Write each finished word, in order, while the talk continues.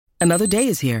Another day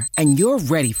is here, and you're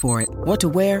ready for it. What to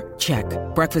wear? Check.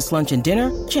 Breakfast, lunch, and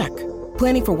dinner? Check.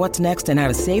 Planning for what's next and how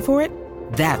to save for it?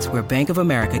 That's where Bank of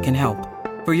America can help.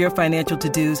 For your financial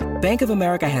to-dos, Bank of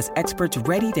America has experts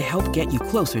ready to help get you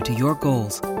closer to your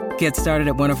goals. Get started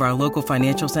at one of our local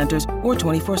financial centers or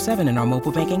 24/7 in our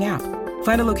mobile banking app.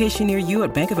 Find a location near you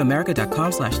at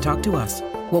bankofamerica.com/talktous.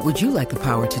 What would you like the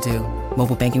power to do?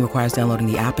 Mobile banking requires downloading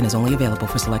the app and is only available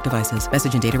for select devices.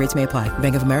 Message and data rates may apply.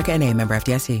 Bank of America N.A., member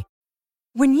FDIC.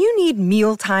 When you need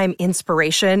mealtime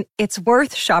inspiration, it's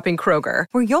worth shopping Kroger,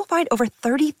 where you'll find over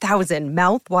 30,000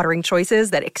 mouth-watering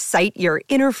choices that excite your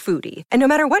inner foodie. And no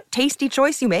matter what tasty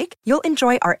choice you make, you'll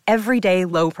enjoy our everyday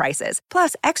low prices,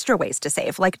 plus extra ways to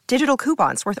save, like digital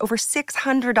coupons worth over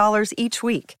 $600 each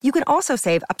week. You can also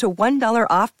save up to $1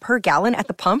 off per gallon at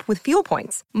the pump with fuel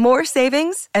points. More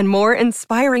savings and more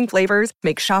inspiring flavors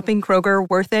make shopping Kroger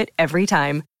worth it every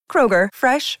time. Kroger,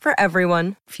 fresh for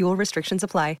everyone. Fuel restrictions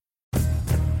apply.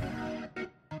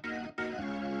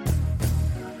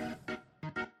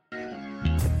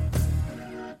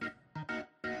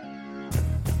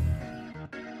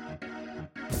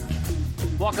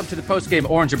 Welcome to the post-game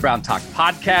Orange and Brown Talk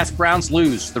podcast. Browns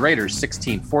lose to the Raiders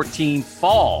 16-14,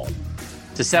 fall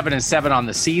to 7-7 on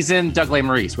the season. Doug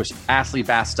Lesmerises, which Ashley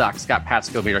Bastock, Scott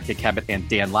Patsko, Mayor Kit Cabot, and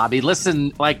Dan Lobby.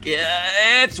 Listen,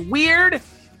 it's weird.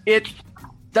 It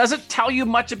doesn't tell you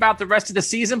much about the rest of the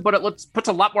season, but it puts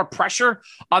a lot more pressure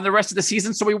on the rest of the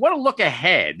season. So we want to look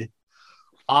ahead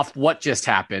off what just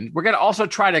happened. We're going to also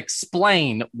try to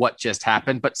explain what just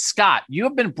happened. But Scott, you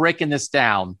have been breaking this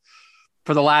down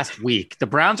for the last week. The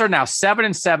Browns are now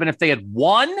 7-7. If they had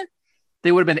won,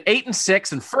 they would have been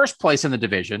 8-6 in first place in the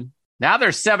division. Now they're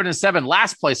 7-7,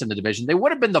 last place in the division. They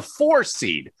would have been the 4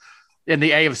 seed in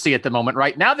the AFC at the moment.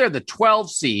 Right now they're the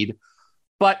 12 seed.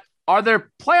 But are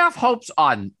there playoff hopes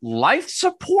on life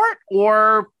support,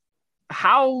 or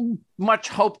how much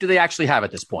hope do they actually have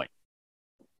at this point?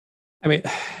 I mean,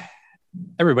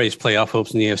 everybody's playoff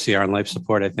hopes in the AFC are on life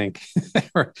support, I think.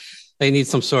 They need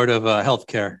some sort of health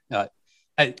care.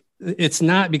 It's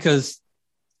not because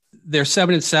they're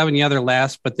 7-7. Yeah, they're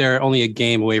last, but they're only a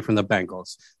game away from the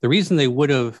Bengals. The reason they would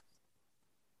have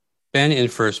been in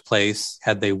first place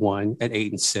had they won at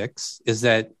 8-6 is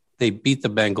that they beat the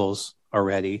Bengals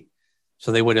already.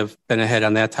 So they would have been ahead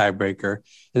on that tiebreaker.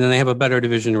 And then they have a better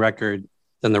division record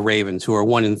than the Ravens, who are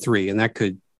 1-3, and that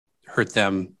could hurt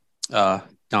them down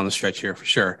the stretch here for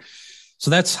sure. So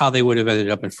that's how they would have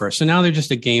ended up in first. So now they're just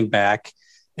a game back.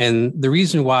 And the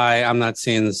reason why I'm not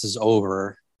saying this is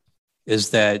over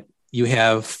is that you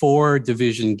have 4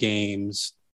 division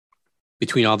games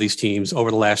between all these teams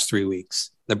over the last 3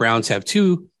 weeks. The Browns have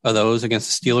 2 of those against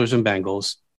the Steelers and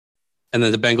Bengals. And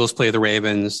then the Bengals play the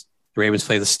Ravens play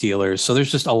the Steelers. So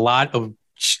there's just a lot of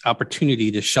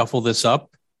opportunity to shuffle this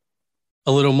up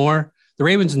a little more. The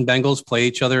Ravens and Bengals play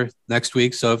each other next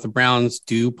week. So if the Browns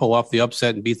do pull off the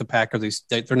upset and beat the Packers,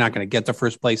 they're not going to get the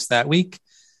first place that week.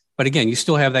 But again, you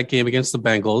still have that game against the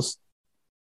Bengals.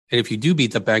 And if you do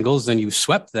beat the Bengals, then you've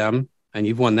swept them and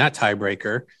you've won that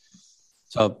tiebreaker.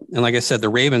 So, and like I said, the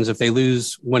Ravens, if they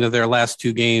lose one of their last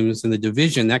 2 games in the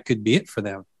division, that could be it for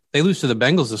them. If they lose to the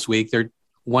Bengals this week, they're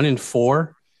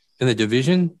 1-4 in the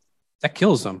division. That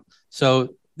kills them.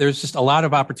 So there's just a lot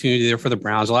of opportunity there for the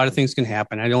Browns. A lot of things can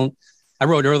happen. I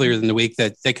wrote earlier in the week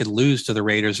that they could lose to the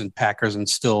Raiders and Packers and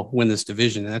still win this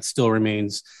division. And that still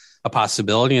remains a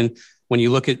possibility. And when you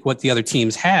look at what the other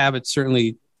teams have, it's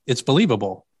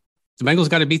believable. The Bengals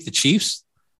got to beat the Chiefs.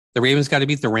 The Ravens got to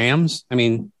beat the Rams. I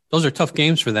mean, those are tough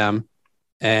games for them.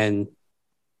 And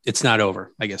it's not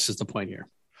over, I guess is the point here.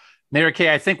 Mayor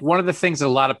K, I think one of the things that a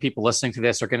lot of people listening to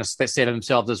this are going to say to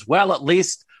themselves is, well, at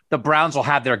least the Browns will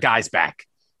have their guys back.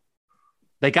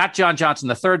 They got John Johnson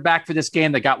III back for this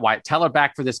game. They got Wyatt Teller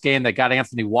back for this game. They got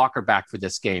Anthony Walker back for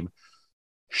this game.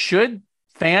 Should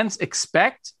fans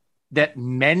expect that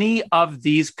many of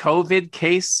these COVID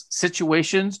case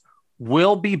situations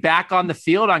will be back on the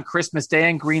field on Christmas Day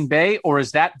in Green Bay, or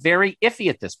is that very iffy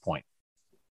at this point?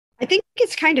 I think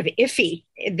it's kind of iffy.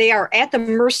 They are at the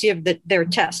mercy of their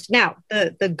test. Now,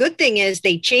 the good thing is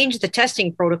they changed the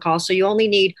testing protocol, so you only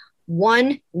need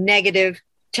 1 negative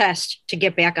test to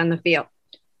get back on the field,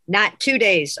 not 2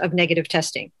 days of negative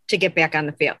testing to get back on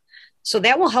the field. So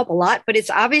that will help a lot, but it's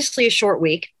obviously a short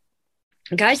week.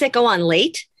 Guys that go on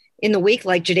late in the week,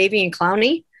 like Jadeveon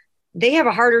Clowney, they have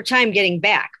a harder time getting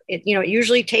back. It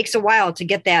usually takes a while to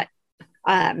get that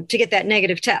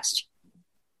negative test.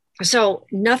 So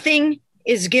nothing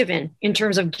is given in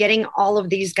terms of getting all of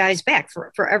these guys back.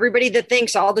 For everybody that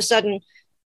thinks all of a sudden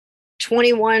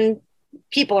 21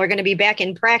 people are going to be back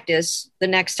in practice the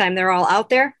next time they're all out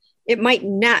there, it might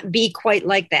not be quite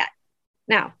like that.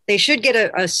 Now, they should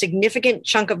get a significant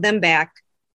chunk of them back.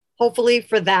 Hopefully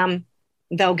for them,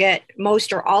 they'll get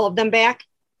most or all of them back,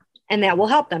 and that will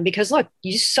help them. Because, look,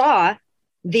 you saw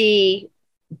the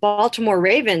Baltimore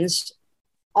Ravens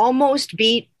almost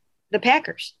beat the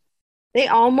Packers. They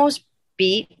almost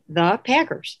beat the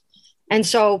Packers. And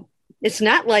so it's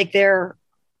not like they're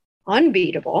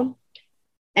unbeatable.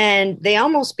 And they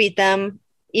almost beat them,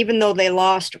 even though they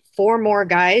lost 4 more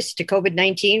guys to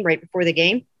COVID-19 right before the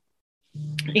game,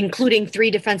 including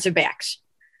 3 defensive backs.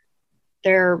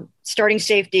 Their starting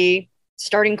safety,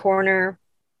 starting corner,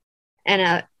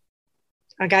 and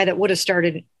a guy that would have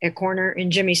started at corner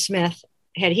in Jimmy Smith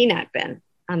had he not been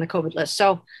on the COVID list.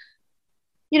 So,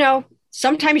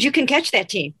 sometimes you can catch that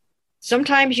team.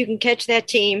 Sometimes you can catch that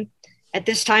team at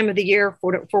this time of the year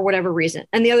for whatever reason.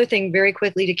 And the other thing very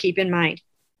quickly to keep in mind,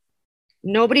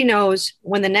 nobody knows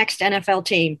when the next NFL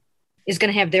team is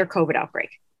going to have their COVID outbreak,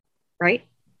 right?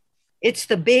 It's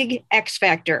the big X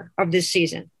factor of this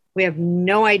season. We have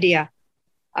no idea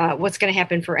what's going to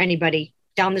happen for anybody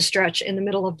down the stretch in the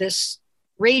middle of this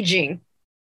raging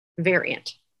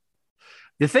variant.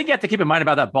 The thing you have to keep in mind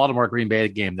about that Baltimore Green Bay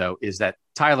game, though, is that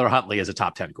Tyler Huntley is a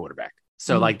top 10 quarterback.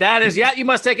 So that is, you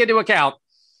must take into account.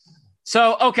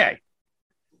 So, okay.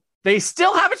 They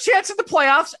still have a chance at the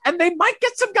playoffs, and they might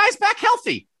get some guys back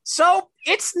healthy. So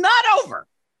it's not over.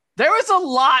 There is a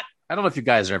lot. I don't know if you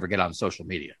guys ever get on social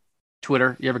media.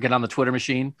 Twitter, you ever get on the Twitter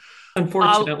machine?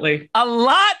 Unfortunately. A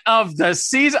lot of the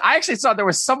season. I actually saw there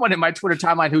was someone in my Twitter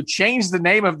timeline who changed the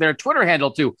name of their Twitter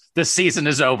handle to "The Season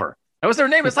Is Over." That was their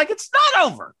name. It's like, it's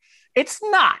not over. It's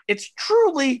not. It's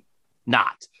truly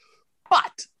not.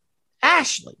 But,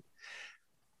 Ashley,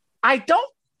 I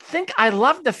don't think I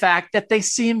love the fact that they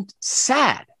seemed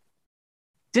sad.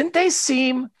 Didn't they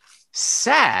seem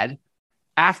sad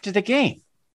after the game?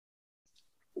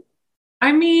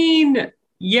 I mean,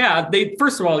 yeah,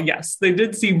 first of all, yes, they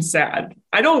did seem sad.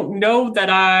 I don't know that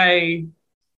I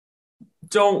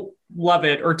don't love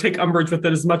it or take umbrage with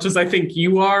it as much as I think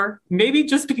you are. Maybe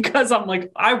just because I'm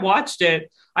like, I watched it.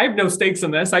 I have no stakes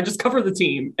in this. I just cover the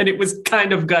team. And it was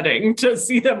kind of gutting to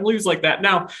see them lose like that.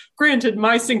 Now, granted,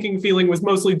 my sinking feeling was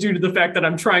mostly due to the fact that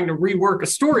I'm trying to rework a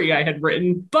story I had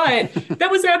written, but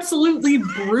that was absolutely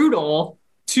brutal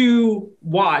to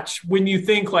watch when you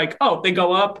think like, oh, they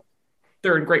go up,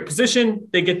 they're in great position.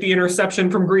 They get the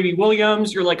interception from Greedy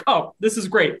Williams. You're like, oh, this is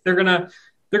great. They're going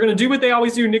to do what they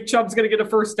always do. Nick Chubb's going to get a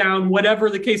first down, whatever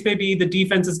the case may be. The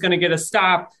defense is going to get a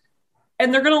stop,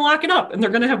 and they're going to lock it up, and they're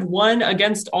going to have won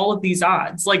against all of these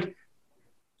odds. Like,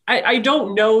 I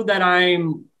don't know that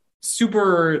I'm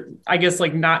super, I guess,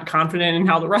 like not confident in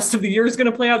how the rest of the year is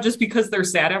going to play out just because they're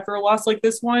sad after a loss like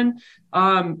this one.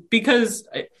 Because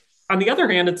on the other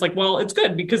hand, it's like, well, it's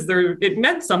good because it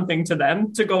meant something to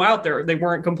them to go out there. They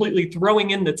weren't completely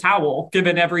throwing in the towel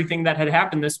given everything that had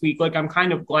happened this week. Like, I'm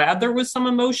kind of glad there was some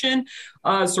emotion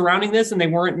surrounding this, and they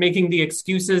weren't making the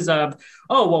excuses of,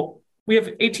 oh, well, we have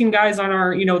 18 guys on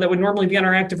our, that would normally be on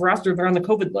our active roster. They're on the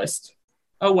COVID list.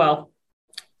 Oh, well,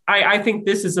 I think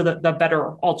this is the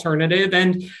better alternative.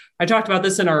 And I talked about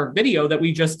this in our video that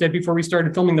we just did before we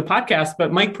started filming the podcast,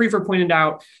 but Mike Prefer pointed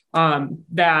out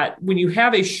that when you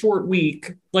have a short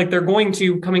week, like they're going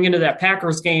to coming into that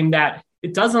Packers game, that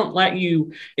it doesn't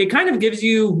it kind of gives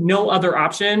you no other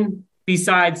option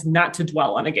besides not to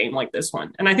dwell on a game like this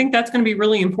one. And I think that's going to be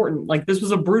really important. Like, this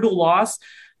was a brutal loss.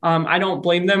 I don't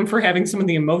blame them for having some of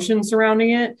the emotion surrounding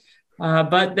it.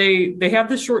 But they have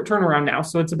this short turnaround now.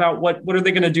 So it's about what are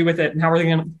they going to do with it and how are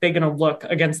they going to look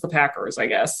against the Packers, I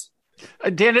guess.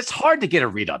 Dan, it's hard to get a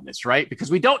read on this, right?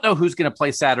 Because we don't know who's going to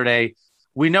play Saturday.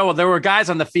 We know there were guys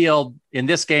on the field in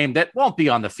this game that won't be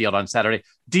on the field on Saturday.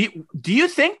 Do you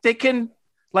think they can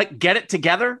get it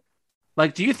together?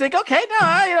 Like, do you think, okay,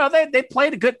 no, they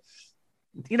played a good,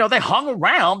 they hung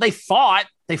around, they fought,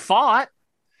 they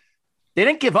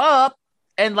didn't give up.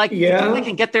 And they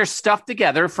can get their stuff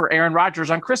together for Aaron Rodgers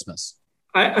on Christmas.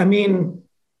 I mean,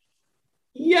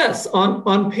 yes,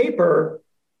 on paper,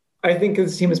 I think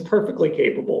this team is perfectly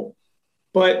capable.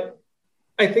 But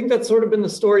I think that's sort of been the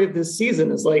story of this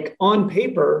season is like, on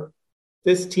paper,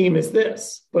 this team is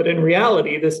this. But in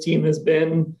reality, this team has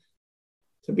been,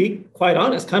 to be quite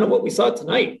honest, kind of what we saw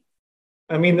tonight.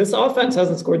 I mean, this offense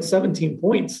hasn't scored 17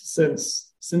 points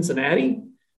since Cincinnati.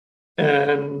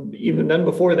 And even then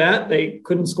before that, they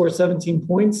couldn't score 17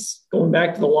 points going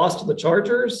back to the loss to the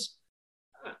Chargers.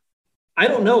 I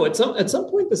don't know. At some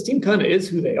point, this team kind of is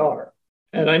who they are.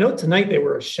 And I know tonight they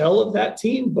were a shell of that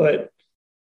team, but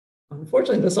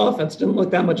unfortunately, this offense didn't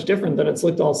look that much different than it's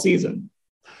looked all season.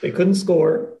 They couldn't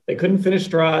score. They couldn't finish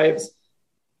drives.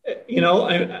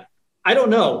 I don't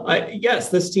know. Yes,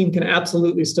 this team can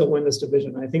absolutely still win this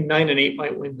division. I think 9-8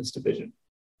 might win this division,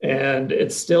 and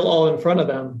it's still all in front of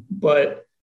them. But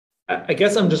I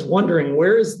guess I'm just wondering,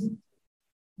 where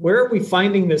are we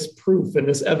finding this proof and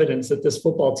this evidence that this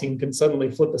football team can suddenly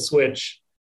flip a switch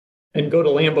and go to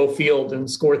Lambeau Field and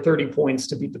score 30 points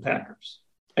to beat the Packers?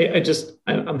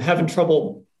 I'm having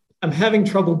trouble. I'm having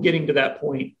trouble getting to that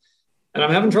point, and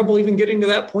I'm having trouble even getting to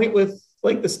that point with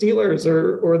like the Steelers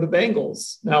or the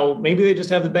Bengals. Now, maybe they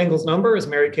just have the Bengals number, as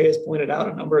Mary Kay has pointed out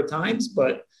a number of times,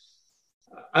 but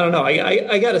I don't know.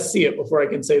 I got to see it before I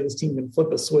can say this team can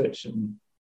flip a switch and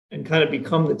kind of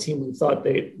become the team we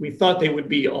thought they would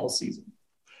be all season.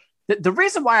 The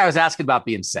reason why I was asking about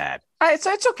being sad,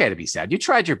 it's okay to be sad. You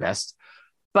tried your best.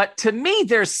 But to me,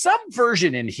 there's some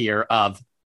version in here of,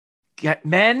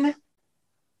 men,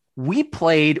 we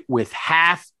played with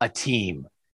half a team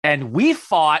and we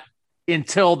fought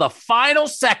until the final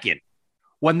second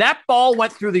when that ball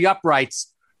went through the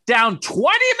uprights, down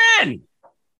 20 men.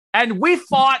 And we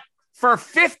fought for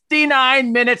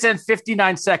 59 minutes and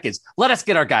 59 seconds. Let us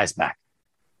get our guys back.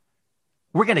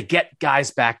 We're going to get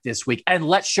guys back this week, and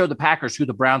let's show the Packers who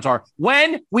the Browns are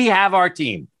when we have our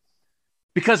team.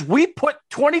 Because we put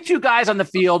 22 guys on the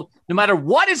field, no matter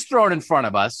what is thrown in front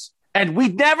of us, and we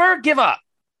never give up.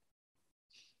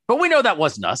 But we know that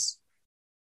wasn't us.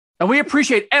 And we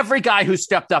appreciate every guy who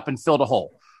stepped up and filled a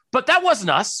hole. But that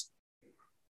wasn't us.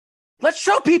 Let's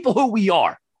show people who we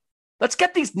are. Let's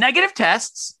get these negative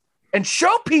tests and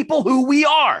show people who we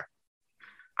are.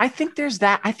 I think there's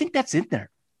that. I think that's in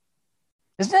there.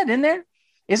 Isn't that in there?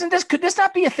 Could this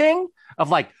not be a thing of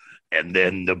like, and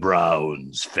then the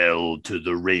Browns fell to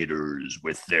the Raiders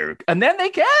with their, and then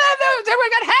everyone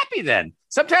got happy then.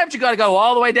 Sometimes you got to go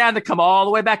all the way down to come all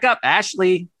the way back up.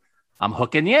 Ashley, I'm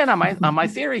hooking you in on my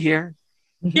theory here.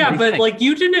 Yeah, but like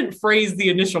you didn't phrase the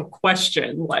initial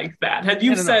question like that. Had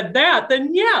you said that,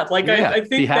 then I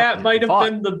think that might have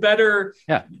been the better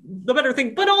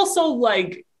thing. But also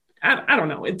like, I don't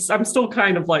know. I'm still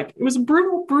kind of like, it was a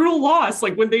brutal loss.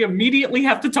 Like when they immediately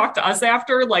have to talk to us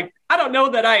after, like, I don't know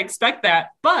that I expect that,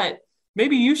 but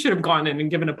maybe you should have gone in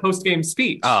and given a post-game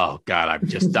speech. Oh God, I'm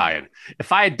just dying.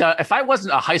 If I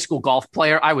wasn't a high school golf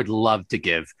player, I would love to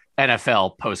give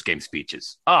NFL post-game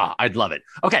speeches. Oh, I'd love it.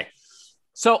 Okay.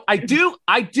 So I do.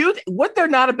 Would there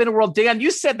not have been a world, Dan? You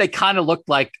said they kind of looked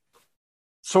like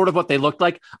sort of what they looked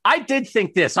like. I did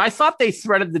think this. I thought they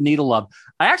threaded the needle of.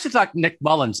 I actually thought Nick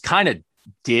Mullins kind of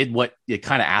did what you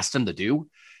kind of asked him to do.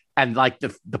 And like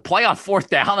the play on fourth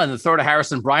down and the throw to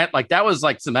Harrison Bryant, like that was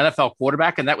like some NFL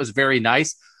quarterback. And that was very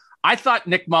nice. I thought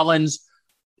Nick Mullins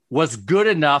was good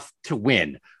enough to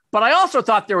win. But I also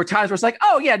thought there were times where it's like,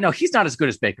 oh, yeah, no, he's not as good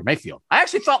as Baker Mayfield. I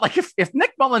actually thought like if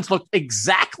Nick Mullins looked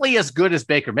exactly as good as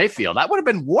Baker Mayfield, that would have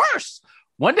been worse.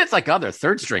 One did like other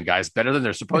third string guys better than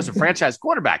their supposed franchise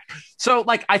quarterback. So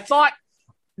like I thought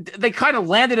they kind of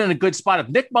landed in a good spot. If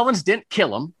Nick Mullins didn't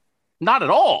kill him, not at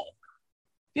all.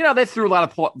 You know, they threw a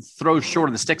lot of throws short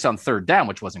of the sticks on third down,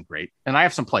 which wasn't great. And I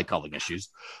have some play calling issues.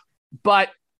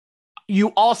 But you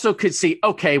also could see,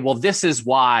 okay, well, this is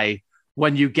why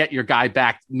when you get your guy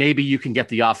back, maybe you can get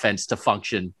the offense to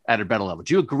function at a better level.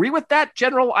 Do you agree with that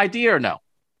general idea or no?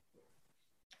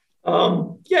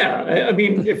 Yeah. I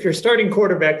mean, if your starting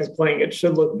quarterback is playing, it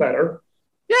should look better.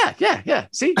 Yeah.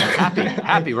 See,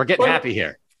 happy. We're getting happy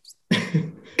here.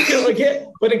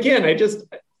 But again, I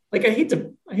hate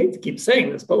to keep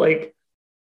saying this, but like,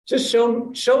 just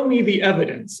show me the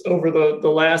evidence over the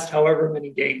last however many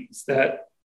games that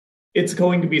it's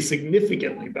going to be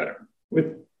significantly better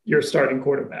with your starting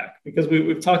quarterback, because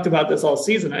we've talked about this all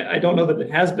season. I don't know that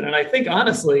it has been. And I think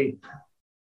honestly,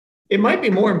 it might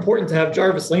be more important to have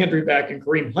Jarvis Landry back and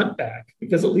Kareem Hunt back,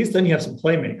 because at least then you have some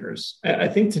playmakers. I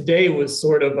think today was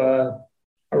sort of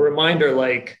a reminder,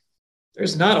 like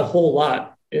there's not a whole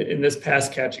lot in this pass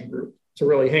catching group to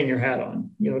really hang your hat on.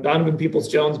 You know, Donovan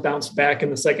Peoples-Jones bounced back in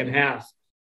the second half,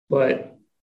 but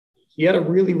he had a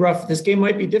really rough, this game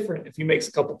might be different if he makes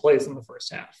a couple plays in the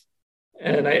first half.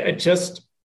 And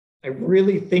I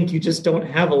really think you just don't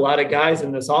have a lot of guys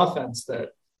in this offense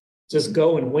that just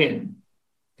go and win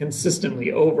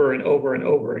consistently over and over and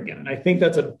over again. And I think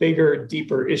that's a bigger,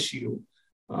 deeper issue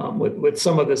with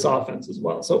some of this offense as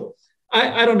well. So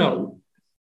I don't know.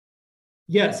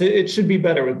 Yes, it should be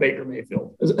better with Baker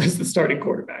Mayfield as the starting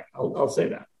quarterback. I'll say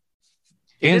that.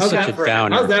 And such a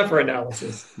downer. How's that for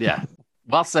analysis? Yeah,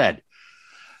 well said.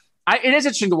 It is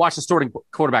interesting to watch the starting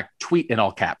quarterback tweet in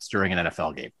all caps during an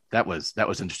NFL game. That was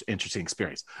an interesting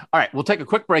experience. All right, we'll take a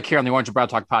quick break here on the Orange and Brown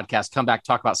Talk podcast. Come back,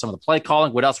 talk about some of the play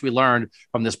calling, what else we learned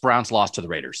from this Browns loss to the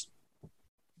Raiders.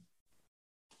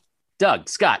 Doug,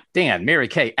 Scott, Dan, Mary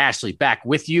Kay, Ashley, back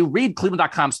with you. Read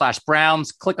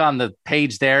cleveland.com/Browns. Click on the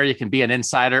page there. You can be an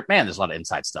insider. Man, there's a lot of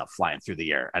inside stuff flying through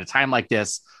the air. At a time like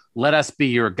this, let us be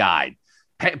your guide.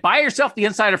 Buy yourself the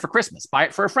Insider for Christmas. Buy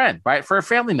it for a friend. Buy it for a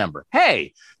family member.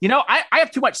 Hey, I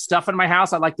have too much stuff in my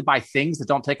house. I like to buy things that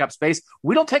don't take up space.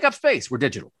 We don't take up space. We're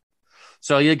digital.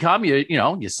 So you come,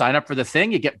 you sign up for the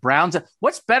thing. You get Browns.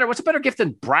 What's better? What's a better gift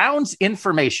than Browns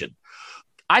information?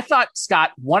 I thought,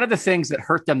 Scott, one of the things that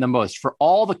hurt them the most for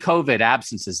all the COVID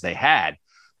absences they had,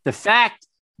 the fact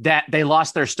that they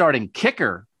lost their starting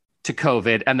kicker to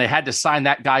COVID and they had to sign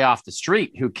that guy off the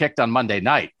street who kicked on Monday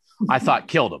night, I thought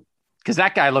killed him. Because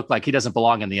that guy looked like he doesn't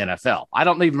belong in the NFL. I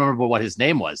don't even remember what his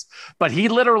name was, but he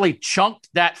literally chunked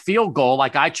that field goal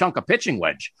like I chunk a pitching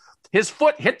wedge. His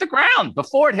foot hit the ground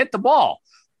before it hit the ball.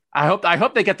 I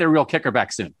hope they get their real kicker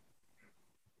back soon.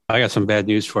 I got some bad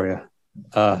news for you.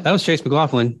 That was Chase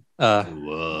McLaughlin.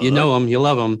 You know him, you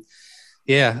love him.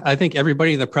 Yeah, I think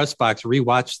everybody in the press box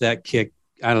rewatched that kick,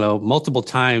 I don't know, multiple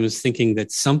times, thinking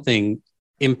that something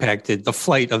impacted the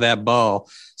flight of that ball.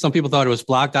 Some people thought it was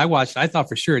blocked. I thought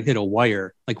for sure it hit a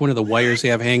wire, like one of the wires they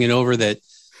have hanging over that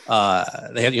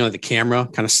they have, the camera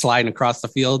kind of sliding across the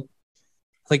field.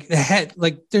 Like the head,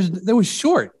 like there was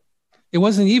short. It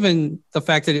wasn't even the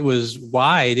fact that it was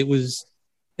wide. It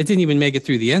didn't even make it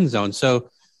through the end zone. So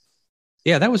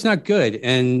yeah, that was not good.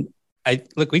 And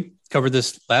we covered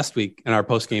this last week in our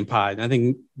post-game pod. I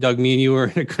think Doug, me and you were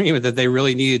in agreement that they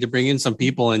really needed to bring in some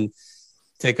people and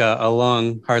take a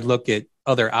long, hard look at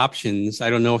other options. I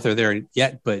don't know if they're there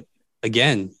yet, but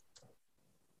again,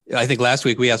 I think last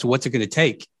week we asked, what's it going to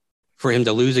take for him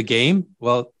to lose a game?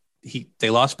 Well, they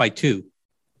lost by 2.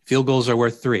 Field goals are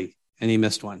worth 3, and he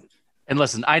missed one. And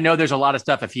listen, I know there's a lot of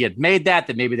stuff. If he had made that,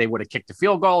 then maybe they would have kicked the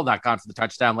field goal, not gone for the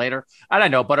touchdown later. And I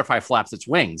know butterfly flaps its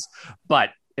wings, but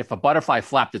if a butterfly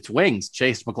flapped its wings,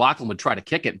 Chase McLaughlin would try to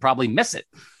kick it and probably miss it.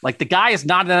 Like, the guy is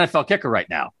not an NFL kicker right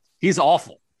now. He's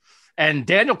awful. And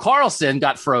Daniel Carlson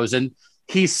got frozen.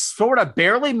 He sort of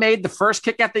barely made the first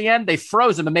kick at the end. They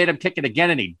froze him and made him kick it again,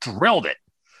 and he drilled it.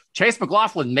 Chase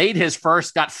McLaughlin made his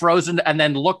first, got frozen, and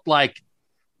then looked like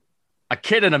a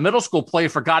kid in a middle school play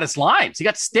forgot his lines. He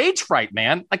got stage fright,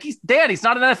 man. Like, he's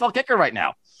not an NFL kicker right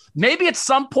now. Maybe at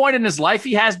some point in his life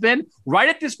he has been. Right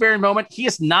at this very moment, he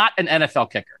is not an NFL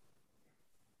kicker.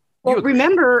 Well,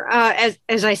 remember,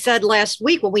 as I said last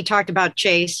week when we talked about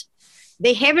Chase,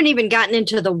 they haven't even gotten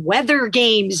into the weather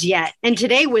games yet. And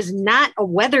today was not a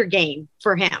weather game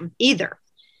for him either.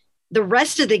 The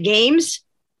rest of the games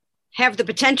have the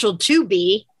potential to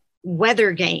be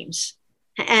weather games.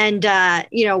 And,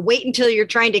 wait until you're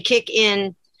trying to kick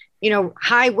in,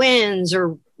 high winds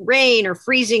or rain or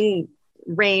freezing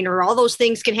rain, or all those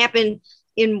things can happen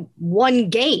in one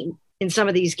game in some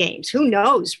of these games. Who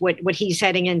knows what he's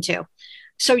heading into?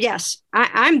 So, yes,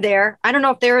 I'm there. I don't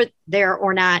know if they're there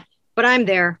or not, but I'm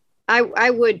there. I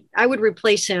would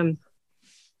replace him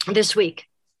this week.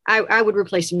 I would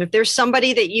replace him. If there's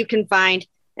somebody that you can find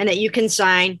and that you can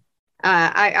sign,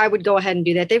 I would go ahead and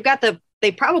do that.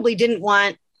 They probably didn't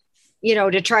want,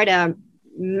 to try to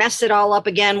mess it all up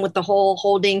again with the whole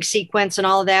holding sequence and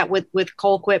all of that with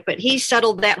Colquitt, but he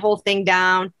settled that whole thing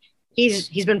down.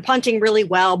 He's been punting really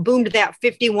well, boomed that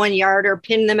 51-yarder,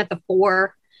 pinned them at the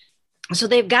 4. So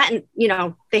they've gotten,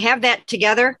 they have that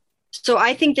together. So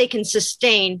I think they can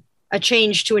sustain a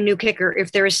change to a new kicker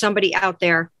if there is somebody out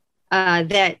there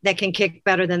that can kick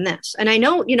better than this. And I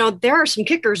know, there are some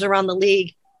kickers around the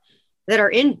league that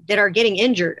are getting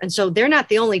injured. And so they're not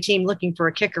the only team looking for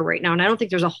a kicker right now. And I don't think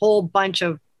there's a whole bunch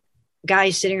of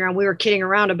guys sitting around. We were kidding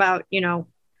around about,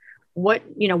 what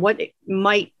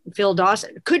might Phil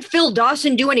Dawson, could Phil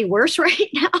Dawson do any worse right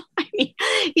now? I mean,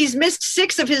 he's missed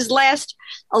 6 of his last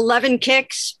 11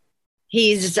 kicks.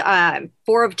 He's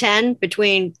 4 of 10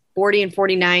 between 40 and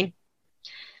 49.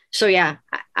 So yeah,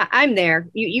 I'm there.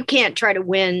 You can't try to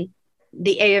win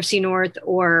the AFC North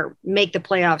or make the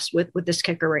playoffs with this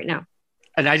kicker right now.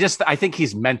 And I think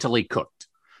he's mentally cooked,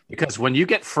 because when you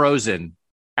get frozen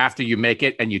after you make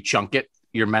it and you chunk it,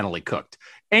 you're mentally cooked.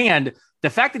 And the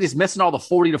fact that he's missing all the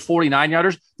 40 to 49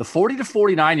 yarders, the 40 to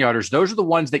 49 yarders, those are the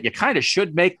ones that you kind of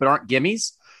should make, but aren't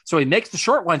gimmies. So he makes the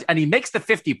short ones and he makes the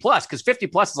 50 plus, because 50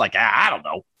 plus is like, I don't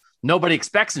know. Nobody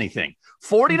expects anything.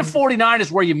 40 to 49 is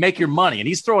where you make your money, and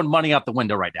he's throwing money out the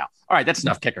window right now. All right, that's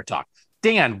enough kicker talk.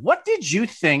 Dan, what did you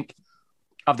think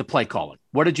of the play calling?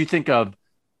 What did you think of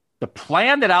the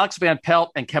plan that Alex Van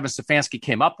Pelt and Kevin Stefanski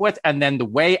came up with, and then the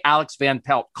way Alex Van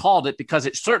Pelt called it? Because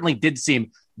it certainly did seem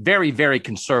very, very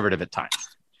conservative at times.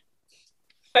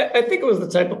 I think it was the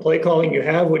type of play calling you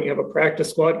have when you have a practice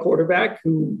squad quarterback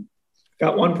who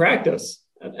got one practice.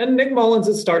 And Nick Mullins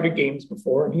has started games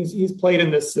before, and he's played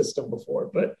in this system before,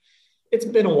 but it's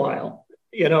been a while,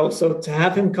 so to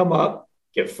have him come up,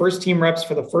 get first team reps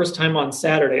for the first time on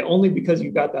Saturday, only because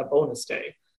you got that bonus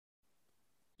day.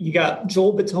 You got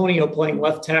Joel Bitonio playing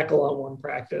left tackle on one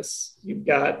practice. You've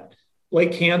got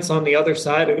Blake Hance on the other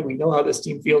side. And we know how this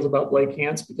team feels about Blake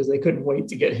Hance because they couldn't wait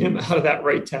to get him out of that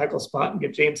right tackle spot and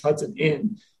get James Hudson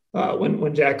in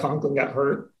when Jack Conklin got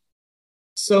hurt.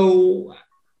 So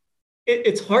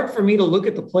it's hard for me to look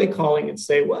at the play calling and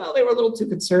say, well, they were a little too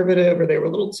conservative or they were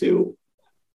a little too,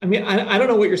 I don't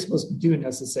know what you're supposed to do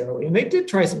necessarily. And they did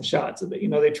try some shots.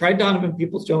 They tried Donovan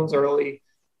Peoples-Jones early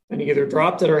and he either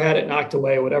dropped it or had it knocked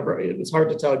away, whatever. It was hard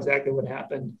to tell exactly what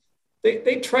happened.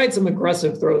 They tried some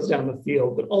aggressive throws down the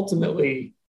field, but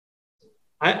ultimately,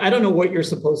 I don't know what you're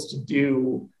supposed to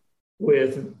do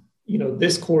with,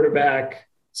 this quarterback,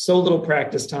 so little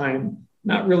practice time,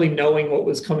 not really knowing what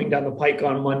was coming down the pike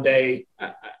on Monday.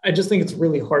 I just think it's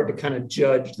really hard to kind of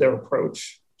judge their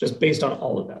approach just based on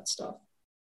all of that stuff.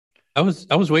 I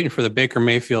was waiting for the Baker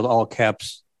Mayfield all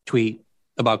caps tweet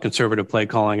about conservative play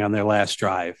calling on their last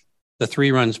drive, the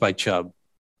 3 runs by Chubb.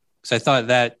 Because I thought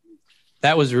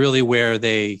that was really where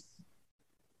it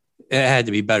had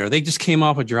to be better. They just came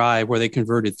off a drive where they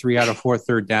converted 3 out of 4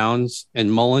 third downs,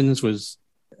 and Mullins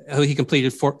he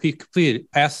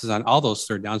completed passes on all those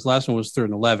third downs. The last one was 3rd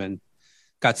and 11,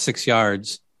 got 6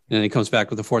 yards, and then he comes back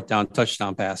with a 4th down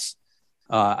touchdown pass.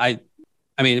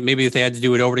 Maybe if they had to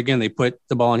do it over again, they put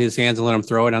the ball in his hands and let him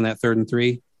throw it on that 3rd and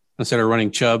 3 instead of running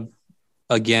Chubb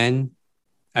again.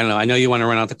 I don't know. I know you want to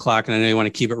run out the clock and I know you want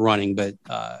to keep it running, but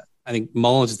I think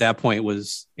Mullins at that point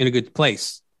was in a good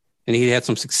place and he had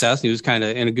some success. And he was kind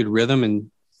of in a good rhythm.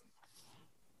 And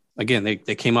again,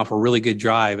 they came off a really good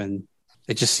drive and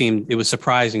it was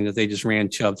surprising that they just ran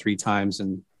Chubb 3 times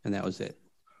and that was it.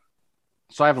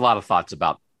 So I have a lot of thoughts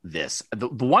about this. The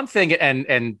one thing,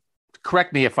 and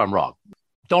correct me if I'm wrong,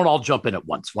 don't all jump in at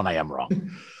once when I am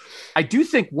wrong. I do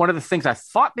think one of the things I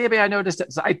thought maybe I noticed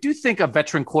is I do think a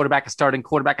veteran quarterback, a starting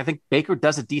quarterback, I think Baker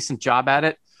does a decent job at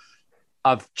it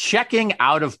of checking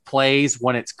out of plays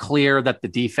when it's clear that the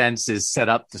defense is set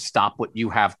up to stop what you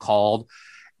have called.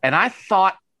 And I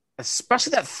thought,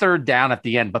 especially that 3rd down at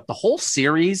the end, but the whole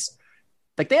series,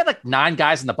 like they had 9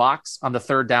 guys in the box on the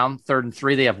 3rd down, 3rd and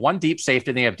 3. They have 1 deep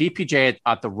safety and they have DPJ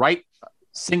at the right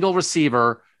single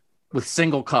receiver with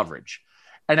single coverage.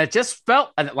 And it just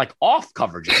felt like off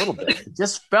coverage a little bit. It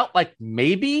just felt like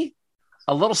maybe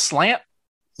a little slant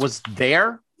was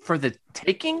there for the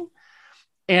taking.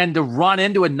 And to run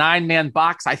into a 9-man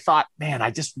box, I thought, man,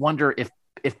 I just wonder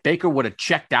if Baker would have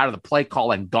checked out of the play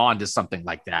call and gone to something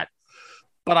like that.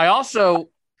 But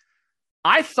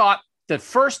I thought the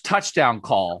first touchdown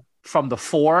call from the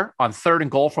 4 on 3rd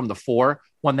and goal from the 4,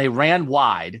 when they ran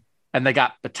wide and they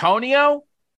got Bitonio,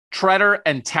 Treader,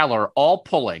 and Teller all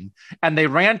pulling, and they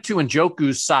ran to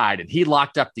Njoku's side, and he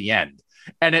locked up the end.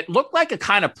 And it looked like a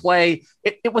kind of play.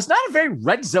 It was not a very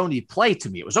red zone-y play to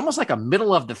me. It was almost like a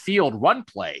middle of the field run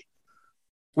play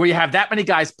where you have that many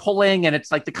guys pulling, and it's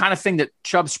like the kind of thing that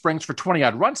Chubb springs for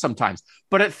 20-yard runs sometimes.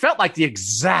 But it felt like the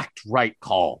exact right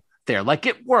call there. Like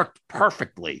it worked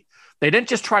perfectly. They didn't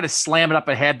just try to slam it up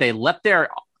ahead. They let their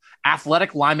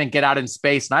athletic linemen get out in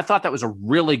space, and I thought that was a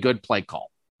really good play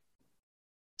call.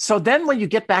 So then when you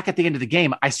get back at the end of the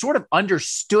game, I sort of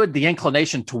understood the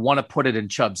inclination to want to put it in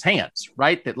Chubb's hands,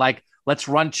 right? That let's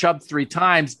run Chubb 3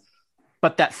 times.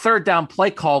 But that 3rd down play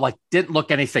call didn't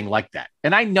look anything like that.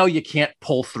 And I know you can't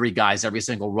pull 3 guys every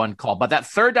single run call, but that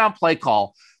 3rd down play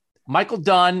call, Michael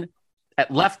Dunn at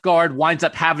left guard winds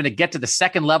up having to get to the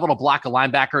 2nd level to block a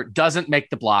linebacker, doesn't make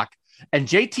the block. And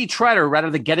JT Treader, rather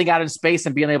than getting out in space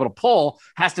and being able to pull,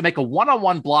 has to make a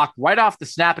one-on-one block right off the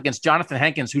snap against Jonathan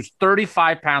Hankins, who's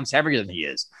 35 pounds heavier than he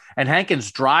is. And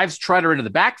Hankins drives Treader into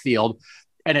the backfield,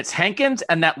 and it's Hankins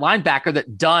and that linebacker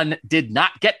that Dunn did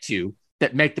not get to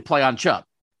that make the play on Chubb.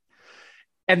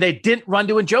 And they didn't run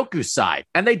to Njoku's side,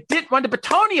 and they didn't run to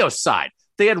Bitonio's side.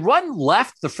 They had run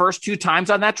left the first 2 times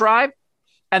on that drive,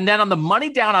 and then on the money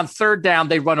down on 3rd down,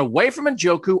 they run away from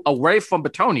Njoku, away from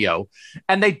Bitonio,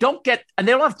 and they don't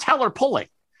have Teller pulling.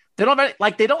 They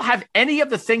don't have any of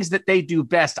the things that they do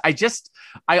best.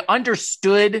 I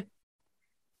understood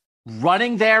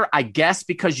running there, I guess,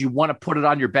 because you want to put it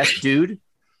on your best dude,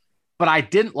 but I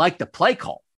didn't like the play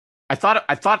call. I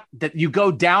thought that you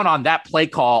go down on that play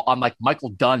call on Michael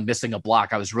Dunn missing a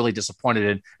block. I was really disappointed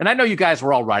in, and I know you guys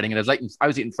were all writing, and I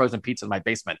was eating frozen pizza in my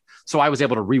basement, so I was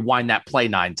able to rewind that play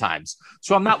 9 times.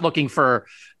 So I'm not looking for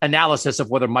analysis of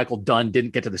whether Michael Dunn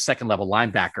didn't get to the 2nd level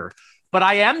linebacker, but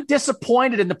I am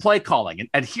disappointed in the play calling,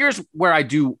 and here's where I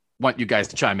do want you guys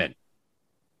to chime in.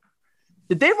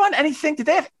 Did they run anything? Did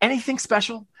they have anything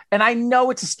special? And I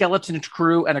know it's a skeleton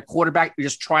crew and a quarterback. You're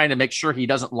just trying to make sure he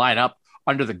doesn't line up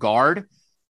under the guard.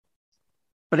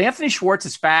 But Anthony Schwartz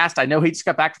is fast. I know he just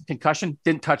got back from concussion,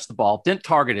 didn't touch the ball, didn't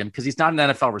target him because he's not an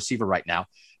NFL receiver right now.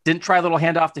 Didn't try a little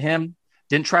handoff to him,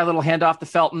 didn't try a little handoff to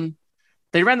Felton.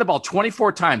 They ran the ball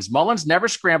 24 times. Mullins never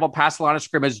scrambled past the line of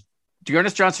scrimmage.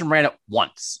 Dearness Johnson ran it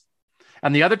once.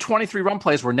 And the other 23 run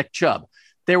plays were Nick Chubb.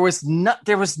 There was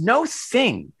no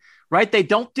thing, right? They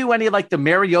don't do any like the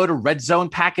Mariota red zone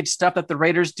package stuff that the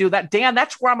Raiders do. That, Dan,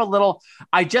 that's where I'm a little,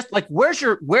 I just like,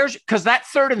 because that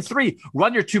 3rd and 3,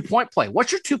 run your 2-point play.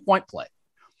 What's your 2-point play?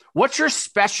 What's your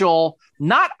special,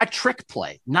 not a trick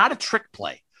play,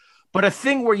 but a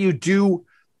thing where you do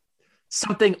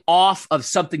something off of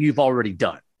something you've already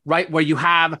done, right? Where you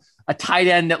have a tight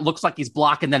end that looks like he's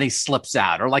blocking, then he slips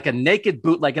out, or like a naked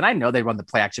bootleg. And I know they run the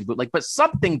play action bootleg, but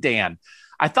something, Dan,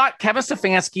 I thought Kevin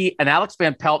Stefanski and Alex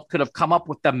Van Pelt could have come up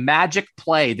with the magic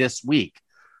play this week.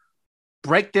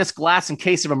 Break this glass in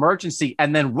case of emergency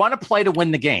and then run a play to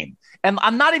win the game. And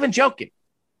I'm not even joking.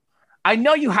 I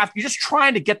know you're just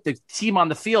trying to get the team on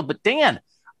the field, but Dan,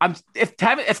 if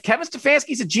Kevin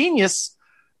Stefanski's a genius,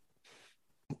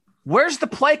 where's the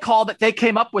play call that they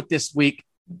came up with this week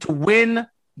to win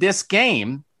this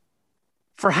game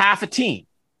for half a team?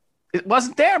 It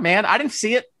wasn't there, man. I didn't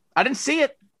see it.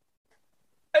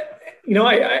 You know,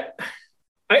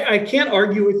 I can't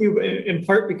argue with you in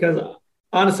part because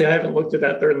honestly, I haven't looked at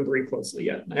that 3rd and 3 closely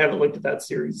yet. I haven't looked at that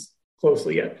series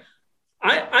closely yet.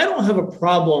 I don't have a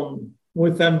problem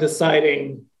with them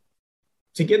deciding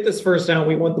to get this first down.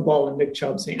 We want the ball in Nick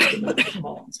Chubb's hands and not Nick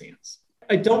Mullins' hands.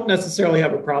 I don't necessarily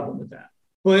have a problem with that,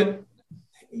 but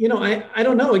you know, I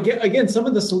don't know. Again, some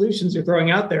of the solutions you're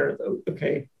throwing out there,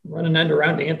 okay, run an end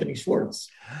around to Anthony Schwartz.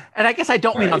 And I guess I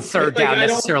don't mean on 3rd down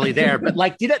necessarily there, but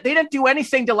like they didn't do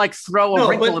anything to like throw a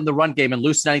wrinkle in the run game and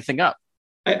loosen anything up.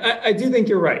 I do think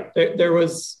you're right. There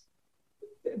was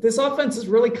this offense has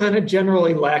really kind of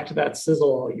generally lacked that sizzle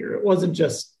all year. It wasn't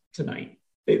just tonight.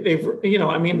 They've we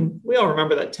all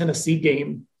remember that Tennessee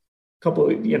game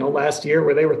last year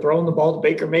where they were throwing the ball to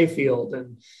Baker Mayfield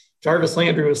and Jarvis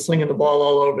Landry was slinging the ball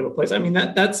all over the place. I mean,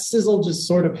 that sizzle just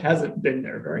sort of hasn't been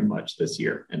there very much this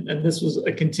year. And this was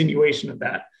a continuation of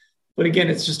that. But again,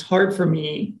 it's just hard for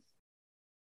me.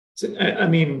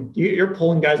 You're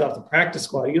pulling guys off the practice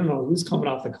squad. You don't know who's coming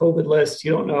off the COVID list.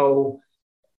 You don't know.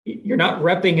 You're not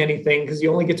repping anything because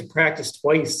you only get to practice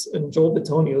twice. And Joel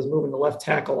Bitonio is moving the left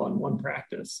tackle on one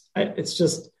practice. I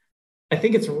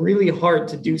think it's really hard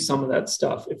to do some of that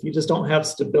stuff if you just don't have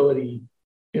stability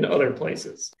in other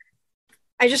places.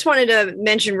 I just wanted to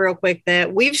mention real quick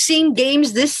that we've seen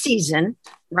games this season,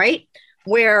 right,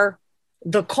 where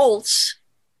the Colts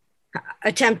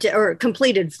attempted or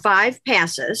completed 5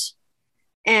 passes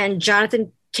and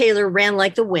Jonathan Taylor ran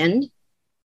like the wind.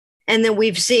 And then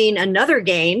we've seen another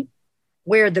game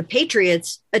where the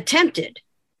Patriots attempted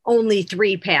only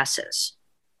 3 passes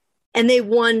and they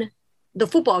won the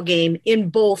football game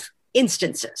in both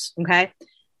instances. Okay.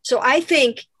 So I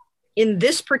think in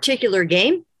this particular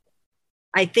game,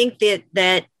 I think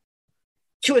that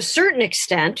to a certain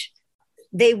extent,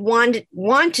 they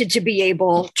wanted to be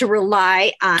able to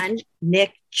rely on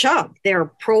Nick Chubb, their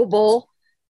Pro Bowl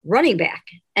running back,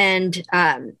 and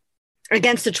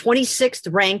against the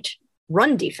 26th ranked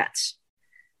run defense.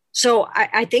 So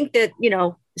I think that,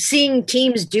 seeing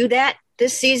teams do that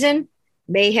this season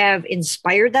may have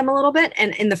inspired them a little bit.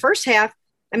 And in the first half,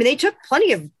 they took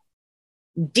plenty of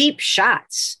deep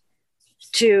shots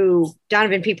to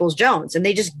Donovan Peoples-Jones, and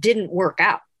they just didn't work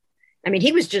out.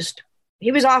 He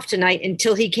was off tonight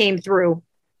until he came through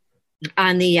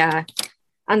on the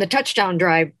touchdown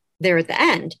drive there at the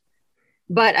end.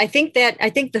 But I think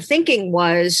the thinking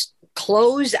was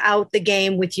close out the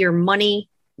game with your money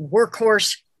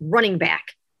workhorse running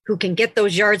back who can get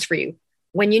those yards for you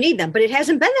when you need them. But it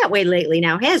hasn't been that way lately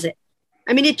now, has it?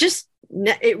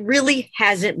 It really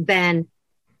hasn't been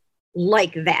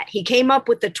like that. He came up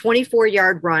with the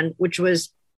 24-yard run, which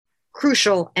was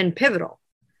crucial and pivotal.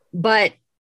 But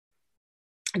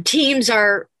teams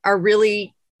are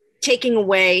really taking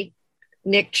away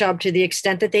Nick Chubb to the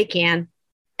extent that they can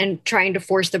and trying to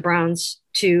force the Browns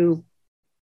to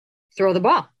throw the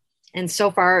ball. And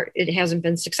so far, it hasn't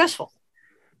been successful.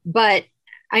 But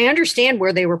I understand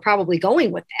where they were probably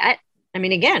going with that.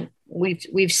 Again,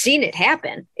 we've seen it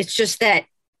happen. It's just that,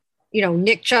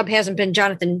 Nick Chubb hasn't been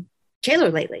Jonathan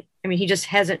Taylor lately. He just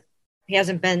hasn't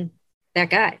been that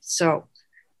guy. So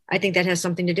I think that has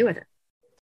something to do with it.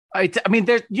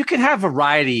 You can have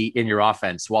variety in your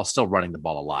offense while still running the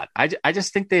ball a lot. I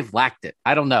just think they've lacked it.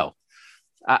 I don't know.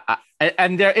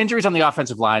 And their injuries on the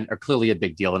offensive line are clearly a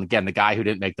big deal. And again, the guy who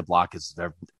didn't make the block is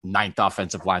their 9th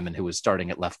offensive lineman who was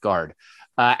starting at left guard.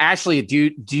 Ashley,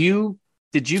 did you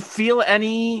feel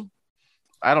any,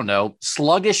 I don't know,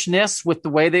 sluggishness with the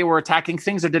way they were attacking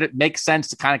things, or did it make sense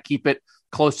to kind of keep it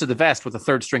close to the vest with a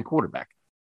 3rd string quarterback?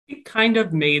 It kind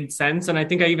of made sense. And I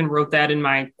think I even wrote that in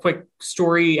my quick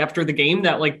story after the game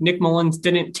that like Nick Mullins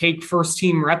didn't take first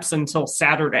team reps until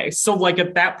Saturday. So like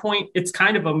at that point, it's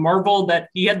kind of a marvel that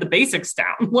he had the basics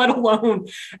down, let alone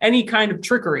any kind of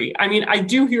trickery. I mean, I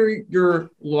do hear your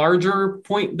larger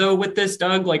point though with this,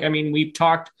 Doug. Like, I mean, we've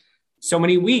talked so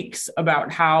many weeks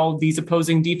about how these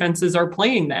opposing defenses are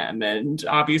playing them. And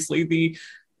obviously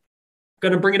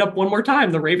going to bring it up one more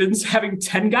time. The Ravens having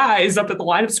 10 guys up at the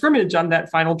line of scrimmage on that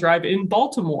final drive in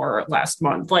Baltimore last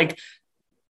month. Like,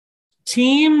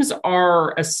 teams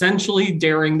are essentially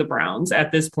daring the Browns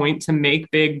at this point to make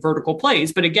big vertical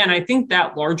plays. But again, I think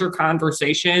that larger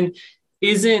conversation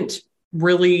isn't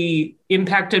really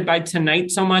impacted by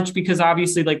tonight so much because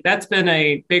obviously like that's been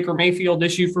a Baker Mayfield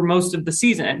issue for most of the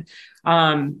season.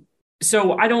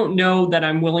 So I don't know that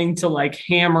I'm willing to like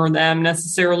hammer them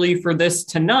necessarily for this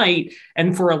tonight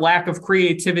and for a lack of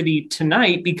creativity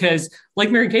tonight, because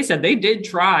like Mary Kay said, they did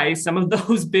try some of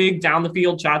those big down the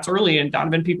field shots early, and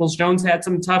Donovan Peoples-Jones had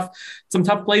some tough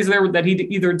plays there that he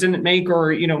either didn't make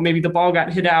or, you know, maybe the ball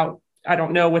got hit out. I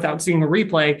don't know without seeing the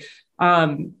replay.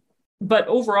 But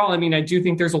overall, I mean, I do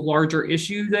think there's a larger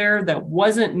issue there that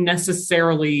wasn't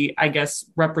necessarily, I guess,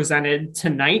 represented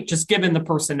tonight, just given the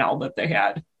personnel that they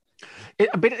had.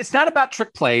 But it's not about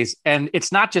trick plays, and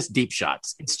it's not just deep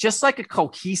shots. It's just like a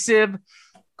cohesive,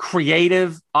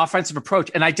 creative offensive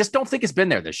approach. And I just don't think it's been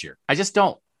there this year. I just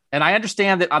don't. And I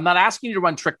understand that I'm not asking you to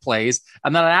run trick plays.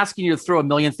 I'm not asking you to throw a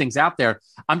million things out there.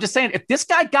 I'm just saying, if this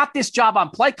guy got this job on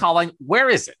play calling, where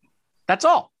is it? That's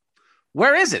all.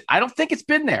 Where is it? I don't think it's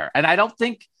been there. And I don't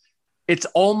think it's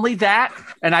only that.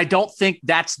 And I don't think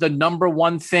that's the number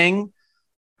one thing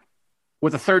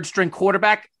with a 3rd string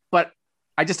quarterback. But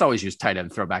I just always use tight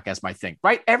end throwback as my thing,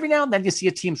 right? Every now and then you see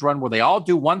a team's run where they all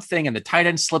do one thing and the tight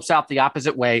end slips out the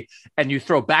opposite way and you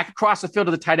throw back across the field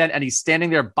to the tight end and he's standing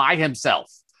there by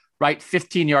himself, right?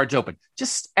 15 yards open.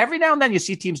 Just every now and then you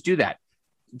see teams do that.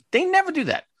 They never do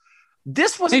that.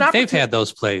 This was not. They've had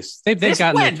those plays. They've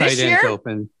gotten their tight ends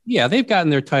open. Yeah, they've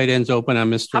gotten their tight ends open on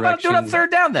misdirection. How about do it on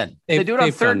 3rd down then? They do it on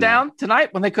 3rd down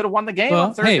tonight when they could have won the game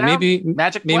on 3rd down? Maybe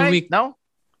magic play? No?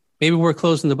 Maybe we're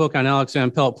closing the book on Alex Van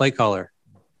Pelt, play caller.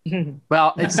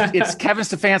 Well, it's Kevin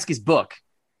Stefanski's book.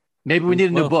 Maybe we need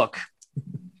a new book.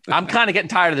 I'm kind of getting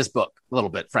tired of this book a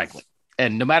little bit, frankly.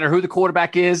 And no matter who the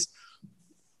quarterback is,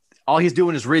 all he's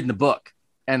doing is reading the book.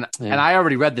 And I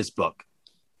already read this book,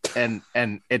 and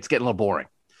it's getting a little boring.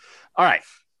 All right.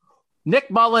 Nick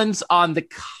Mullins on the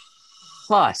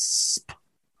cusp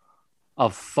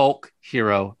of folk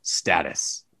hero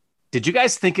status. Did you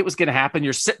guys think it was going to happen?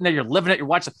 You're sitting there, you're living it, you're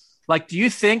watching. Like, did you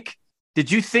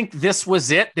think this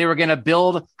was it? They were going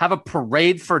to have a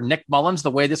parade for Nick Mullins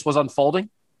the way this was unfolding?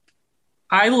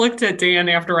 I looked at Dan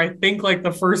after I think like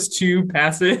the first 2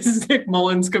 passes Nick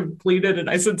Mullins completed, and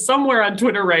I said somewhere on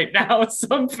Twitter right now,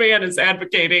 some fan is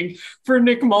advocating for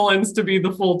Nick Mullins to be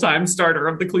the full-time starter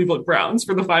of the Cleveland Browns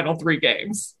for the final 3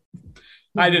 games.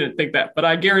 I didn't think that, but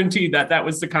I guarantee that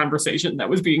was the conversation that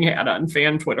was being had on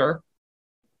fan Twitter.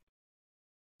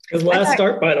 His last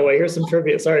start, by the way, here's some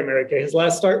trivia. Sorry, Mary Kay. His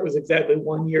last start was exactly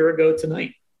 1 year ago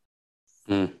tonight.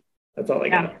 That's all I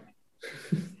got.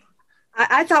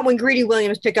 I thought when Greedy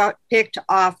Williams picked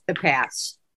off the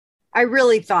pass, I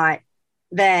really thought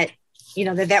that,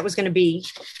 that was going to be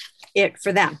it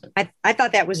for them. I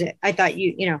thought that was it. I thought,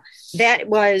 that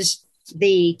was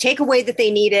the takeaway that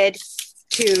they needed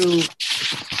to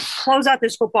close out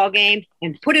this football game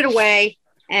and put it away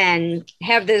and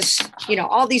have this,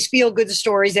 all these feel-good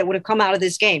stories that would have come out of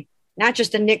this game. Not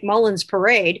just the Nick Mullins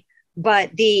parade,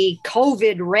 but the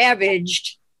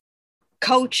COVID-ravaged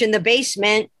coach in the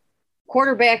basement,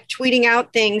 quarterback tweeting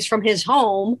out things from his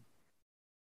home,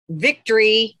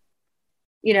 victory.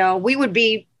 We would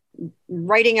be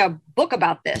writing a book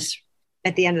about this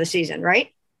at the end of the season, right?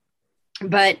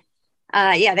 But,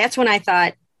 that's when I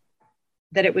thought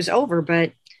that it was over.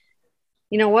 But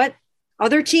you know what?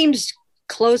 Other teams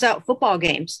close out football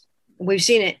games. We've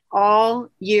seen it all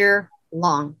year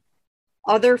long.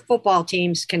 Other football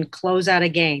teams can close out a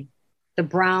game. The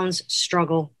Browns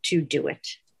struggle to do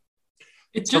it.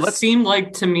 It just seemed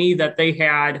like to me that they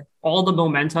had all the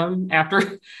momentum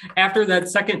after that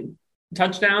second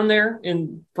touchdown there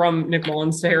from Nick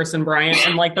Mullins to Harrison Bryant.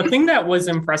 And like the thing that was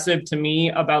impressive to me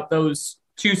about those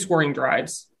 2 scoring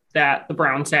drives that the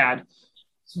Browns had,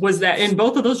 was that in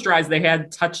both of those drives, they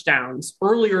had touchdowns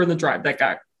earlier in the drive that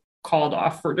got called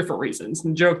off for different reasons. The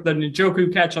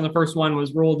Njoku catch on the first one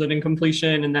was ruled an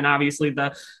incompletion. And then obviously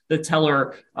the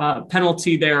Teller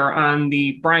penalty there on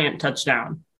the Bryant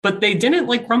touchdown. But they didn't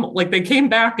crumble. They came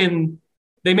back and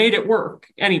they made it work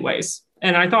anyways.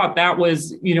 And I thought that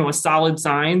was, a solid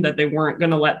sign that they weren't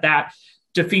going to let that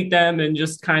defeat them and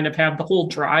just kind of have the whole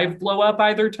drive blow up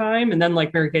either time. And then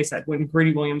like Mary Kay said, when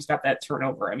Greedy Williams got that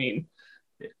turnover, I mean,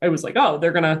 it was like, oh,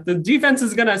 the defense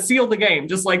is going to seal the game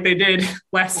just like they did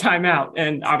last time out.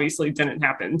 And obviously didn't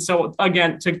happen. So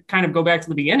again, to kind of go back to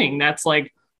the beginning, that's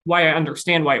like why I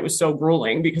understand why it was so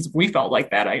grueling, because if we felt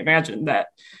like that, I imagine that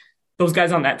those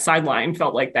guys on that sideline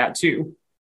felt like that too.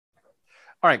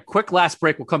 All right, quick last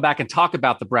break. We'll come back and talk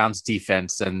about the Browns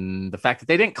defense and the fact that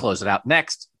they didn't close it out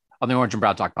next on the Orange and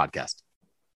Brown Talk podcast.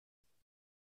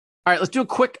 All right, let's do a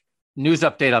quick news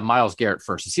update on Myles Garrett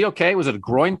first. Is he okay? Was it a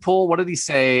groin pull? What did he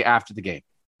say after the game?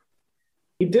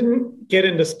 He didn't get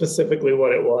into specifically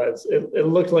what it was. It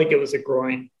looked like it was a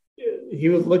groin. He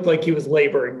looked like he was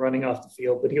laboring running off the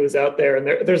field, but he was out there.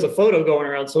 And there's a photo going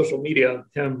around social media of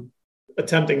him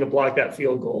attempting to block that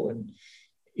field goal. And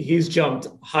he's jumped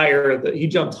higher. He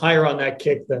jumped higher on that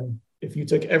kick than if you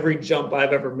took every jump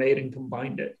I've ever made and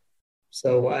combined it.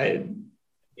 So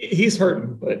he's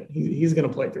hurting, but he's going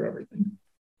to play through everything.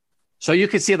 So you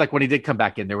could see when he did come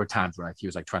back in, there were times where he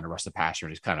was trying to rush the passer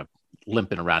and he's kind of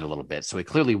limping around a little bit. So he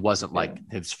clearly wasn't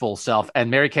his full self. And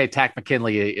Mary Kay, Tack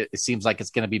McKinley, it seems like it's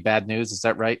going to be bad news. Is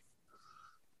that right?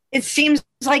 It seems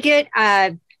like it.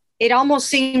 It almost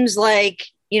seems like,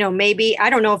 maybe, I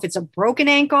don't know if it's a broken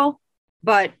ankle,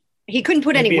 but he couldn't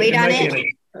put any weight on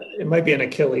it. It might be an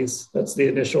Achilles. That's the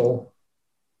initial.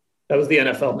 That was the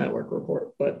NFL Network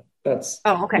report, but that's.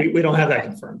 Oh, okay. We don't have that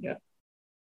confirmed yet.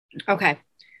 Okay.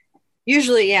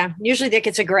 Usually that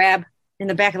gets a grab in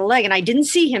the back of the leg, and I didn't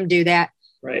see him do that.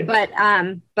 Right.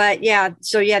 But yeah,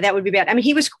 so yeah, that would be bad. I mean,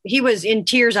 he was in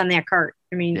tears on that cart.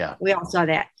 I mean, yeah. We all saw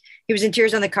that. He was in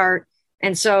tears on the cart,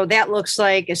 and so that looks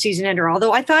like a season ender.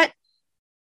 Although I thought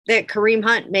that Kareem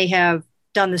Hunt may have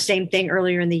done the same thing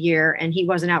earlier in the year, and he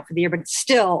wasn't out for the year. But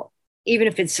still, even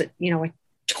if it's a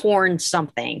torn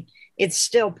something, it's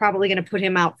still probably going to put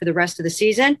him out for the rest of the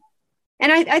season.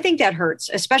 And I think that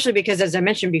hurts, especially because, as I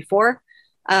mentioned before,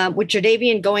 with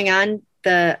Jadeveon going on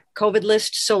the COVID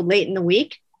list so late in the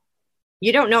week,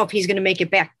 you don't know if he's going to make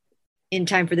it back in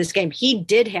time for this game. He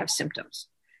did have symptoms.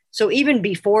 So even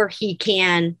before he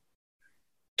can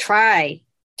try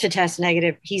to test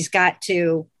negative, he's got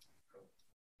to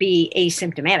be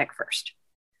asymptomatic first.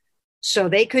 So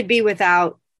they could be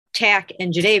without Tack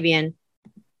and Jadeveon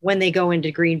when they go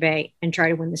into Green Bay and try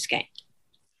to win this game.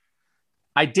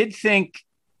 I did think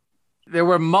there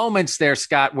were moments there,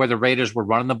 Scott, where the Raiders were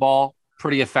running the ball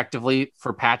pretty effectively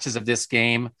for patches of this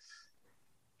game.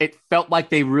 It felt like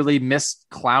they really missed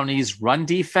Clowney's run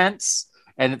defense.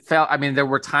 And there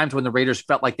were times when the Raiders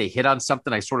felt like they hit on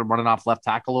something. I sort of running off left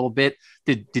tackle a little bit.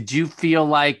 Did you feel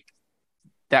like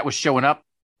that was showing up?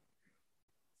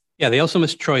 Yeah, they also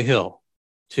missed Troy Hill,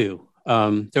 too.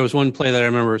 There was one play that I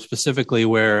remember specifically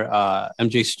where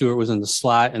MJ Stewart was in the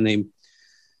slot and they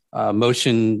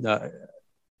motioned and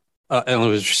it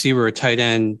was receiver or tight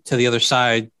end to the other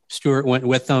side. Stewart went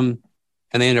with them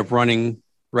and they ended up running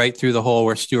right through the hole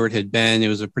where Stewart had been. It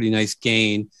was a pretty nice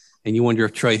gain. And you wonder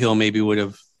if Troy Hill maybe would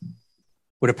have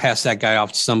passed that guy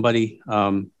off to somebody. I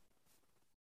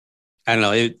don't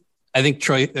know. I think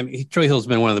Troy Hill's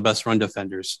been one of the best run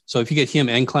defenders. So if you get him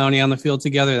and Clowney on the field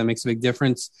together, that makes a big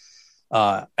difference.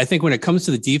 I think when it comes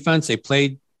to the defense, they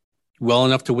played well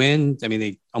enough to win. I mean,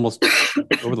 they almost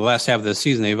over the last half of the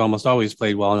season, they've almost always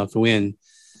played well enough to win.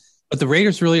 But the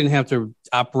Raiders really didn't have to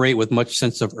operate with much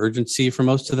sense of urgency for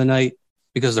most of the night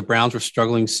because the Browns were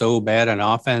struggling so bad on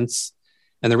offense.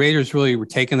 And the Raiders really were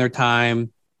taking their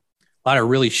time. A lot of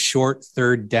really short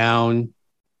third down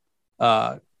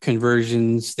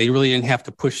conversions. They really didn't have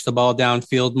to push the ball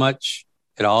downfield much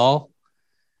at all.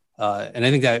 And I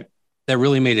think that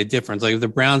really made a difference. Like if the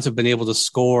Browns have been able to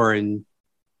score and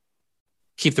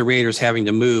keep the Raiders having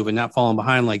to move and not falling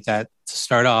behind like that to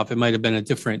start off, it might have been a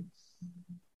different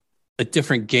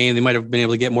game. They might have been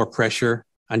able to get more pressure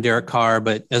on Derek Carr,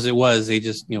 but as it was, they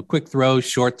just, quick throws,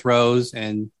 short throws,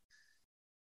 and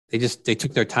they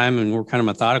took their time and were kind of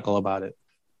methodical about it.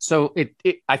 So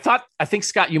I think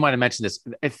Scott, you might've mentioned this.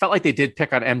 It felt like they did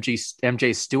pick on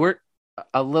MJ Stewart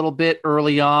a little bit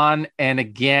early on. And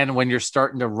again, when you're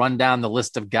starting to run down the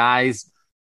list of guys,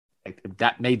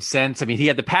 that made sense. I mean, he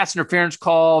had the pass interference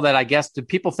call that I guess, did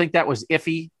people think that was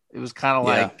iffy? It was kind of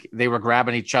like they were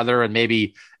grabbing each other and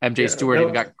maybe MJ Stewart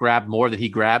even got grabbed more than he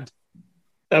grabbed.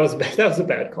 That was a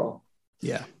bad call.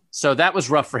 Yeah. So that was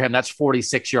rough for him. That's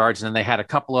 46 yards. And then they had a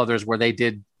couple others where they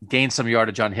did gain some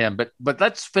yardage on him. But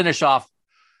let's finish off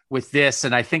with this.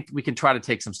 And I think we can try to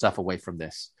take some stuff away from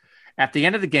this. At the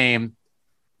end of the game,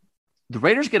 the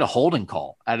Raiders get a holding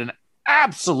call at an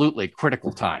absolutely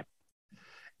critical time.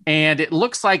 And it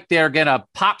looks like they're going to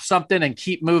pop something and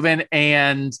keep moving.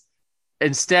 And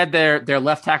instead, their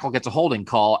left tackle gets a holding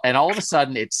call. And all of a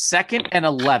sudden, it's 2nd and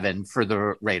 11 for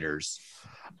the Raiders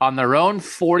on their own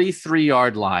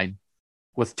 43-yard line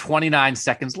with 29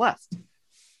 seconds left.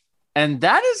 And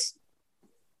that is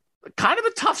kind of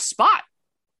a tough spot,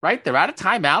 right? They're out of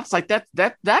timeouts. Like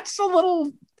that's a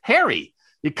little hairy.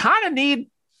 You kind of need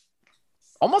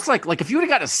almost like if you would have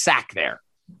got a sack there,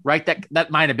 right? That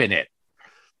might have been it.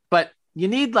 But you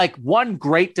need like one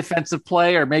great defensive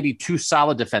play or maybe two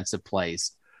solid defensive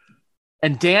plays.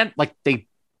 And Dan, like they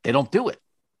don't do it.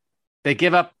 They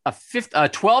give up a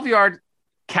 12-yard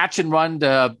catch and run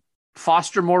to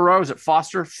Foster Moreau. Is it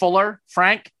Foster? Fuller?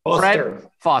 Frank? Foster. Fred?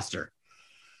 Foster.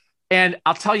 And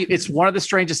I'll tell you, it's one of the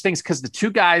strangest things because the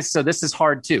two guys, so this is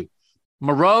hard too.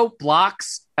 Moreau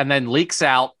blocks and then leaks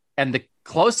out. And the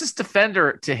closest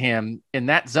defender to him in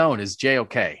that zone is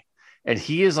JOK. And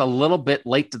he is a little bit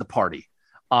late to the party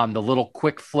on the little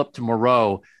quick flip to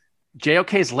Moreau.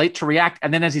 JOK is late to react.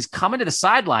 And then as he's coming to the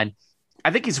sideline, I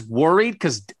think he's worried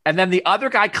and then the other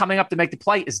guy coming up to make the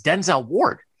play is Denzel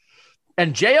Ward.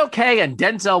 And JOK and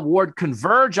Denzel Ward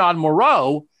converge on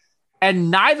Moreau,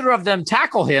 and neither of them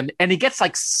tackle him. And he gets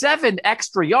like 7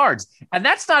 extra yards. And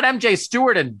that's not MJ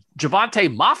Stewart and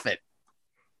Javonte Moffett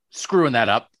screwing that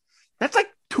up. That's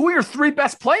like 2 or 3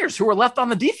 best players who are left on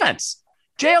the defense.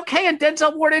 JOK and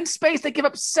Denzel Ward in space, they give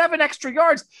up 7 extra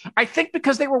yards. I think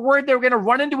because they were worried they were going to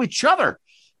run into each other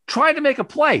trying to make a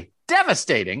play.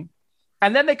 Devastating.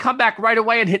 And then they come back right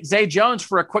away and hit Zay Jones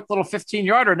for a quick little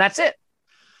 15-yarder, and that's it.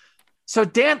 So,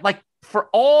 Dan, like for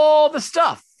all the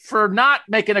stuff, for not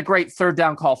making a great third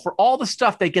down call, for all the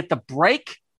stuff, they get the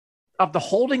break of the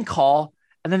holding call,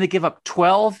 and then they give up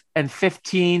 12 and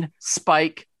 15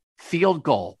 spike field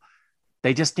goal.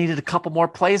 They just needed a couple more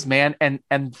plays, man,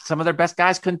 and some of their best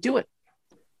guys couldn't do it.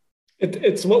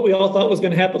 It's what we all thought was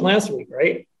going to happen last week,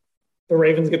 right? The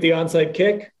Ravens get the onside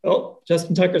kick. Oh,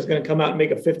 Justin Tucker's going to come out and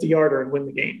make a 50-yarder and win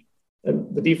the game.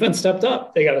 And the defense stepped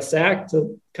up. They got a sack,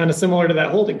 kind of similar to that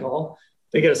holding call.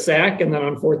 They get a sack, and then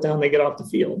on 4th down, they get off the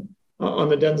field on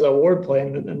the Denzel Ward play.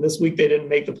 And this week, they didn't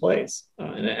make the plays.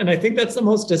 And I think that's the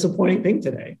most disappointing thing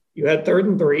today. You had 3rd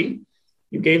and 3.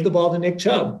 You gave the ball to Nick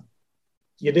Chubb.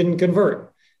 You didn't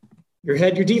convert. You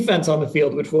had your defense on the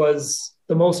field, which was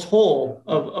the most whole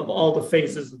of all the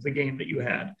phases of the game that you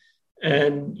had.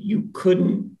 And you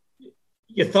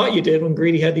thought you did when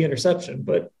Greedy had the interception,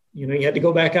 but you had to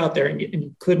go back out there and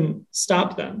you couldn't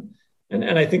stop them.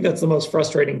 And I think that's the most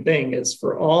frustrating thing is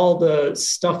for all the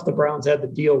stuff the Browns had to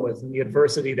deal with and the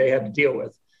adversity they had to deal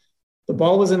with. The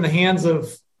ball was in the hands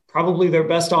of probably their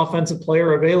best offensive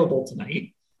player available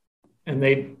tonight. And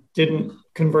they didn't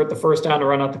convert the first down to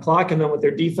run out the clock. And then with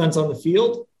their defense on the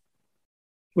field,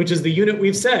 which is the unit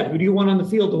we've said, who do you want on the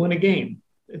field to win a game?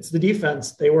 It's the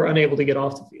defense. They were unable to get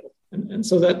off the field. And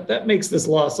so that makes this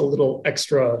loss a little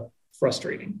extra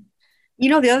frustrating.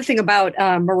 The other thing about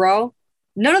Moreau,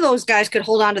 none of those guys could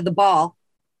hold on to the ball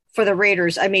for the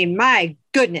Raiders. I mean, my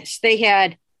goodness,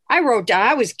 I wrote down,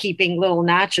 I was keeping little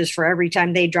notches for every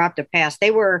time they dropped a pass.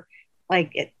 They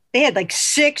had like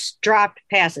 6 dropped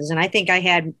passes, and I think I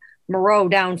had Moreau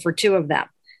down for 2 of them.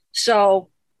 So,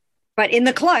 but in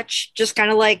the clutch, just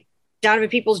kind of like Donovan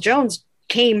Peoples-Jones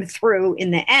came through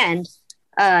in the end.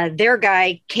 Their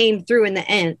guy came through in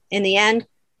the end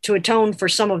to atone for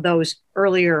some of those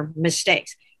earlier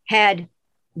mistakes. Had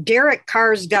Derek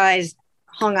Carr's guys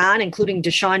hung on, including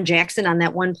Deshaun Jackson on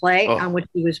that one play on which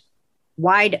he was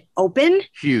wide open.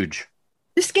 Huge.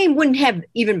 This game wouldn't have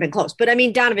even been close. But I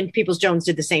mean, Donovan Peoples-Jones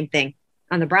did the same thing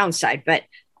on the Browns side. But,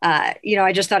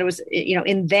 I just thought it was,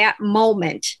 in that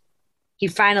moment, he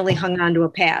finally hung on to a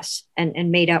pass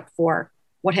and made up for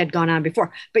what had gone on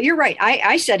before. But you're right.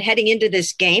 I said heading into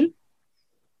this game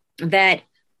that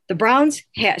the Browns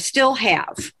still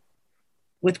have,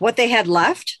 with what they had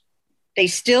left, they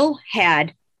still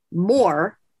had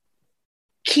more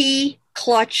key,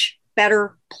 clutch,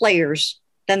 better players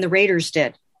than the Raiders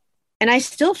did. And I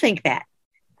still think that.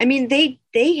 I mean,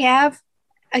 they have,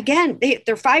 again,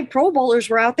 their 5 Pro Bowlers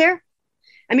were out there.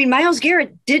 I mean, Myles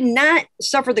Garrett did not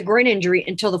suffer the groin injury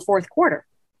until the 4th quarter.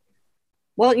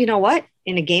 Well, you know what?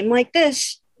 In a game like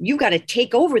this, you got to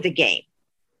take over the game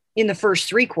in the first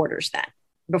 3 quarters then,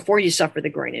 before you suffer the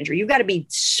groin injury. You've got to be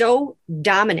so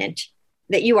dominant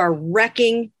that you are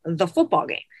wrecking the football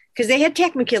game, because they had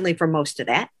Takk McKinley for most of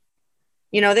that.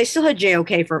 They still had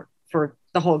JOK for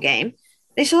the whole game.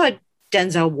 They still had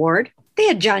Denzel Ward. They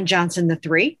had John Johnson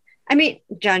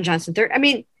John Johnson third.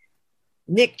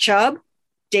 Nick Chubb,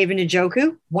 David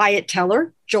Njoku, Wyatt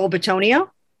Teller, Joel Bitonio.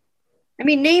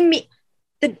 Name me.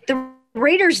 The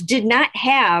Raiders did not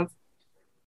have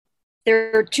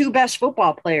their two best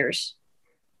football players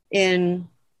in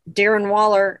Darren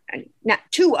Waller, not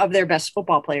two of their best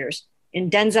football players in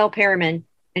Denzel Perryman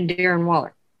and Darren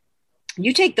Waller.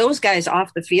 You take those guys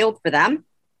off the field for them.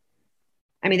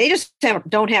 They just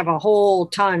don't have a whole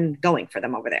ton going for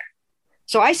them over there.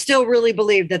 So I still really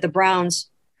believe that the Browns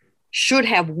should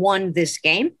have won this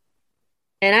game.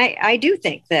 And I do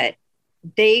think that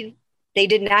they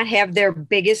did not have their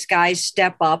biggest guys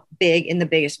step up big in the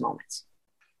biggest moments.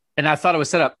 And I thought it was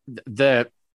set up. The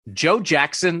Joe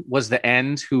Jackson was the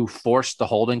end who forced the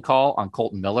holding call on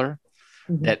Colton Miller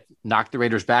that knocked the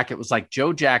Raiders back. It was like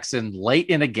Joe Jackson late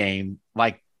in a game,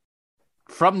 like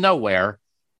from nowhere,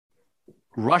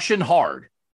 rushing hard,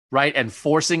 right? And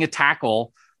forcing a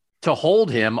tackle to hold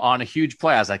him on a huge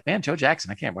play. I was like, man, Joe Jackson,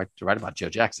 I can't wait to write about Joe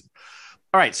Jackson.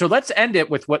 All right, so let's end it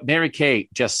with what Mary Kay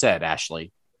just said,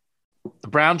 Ashley. The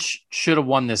Browns should have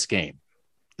won this game.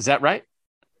 Is that right?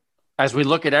 As we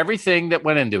look at everything that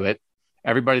went into it,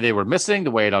 everybody they were missing,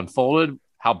 the way it unfolded,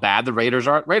 how bad the Raiders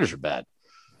are. Raiders are bad.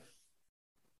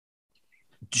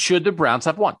 Should the Browns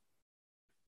have won?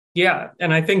 Yeah,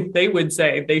 and I think they would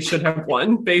say they should have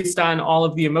won based on all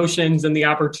of the emotions and the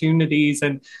opportunities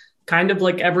and kind of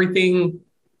like everything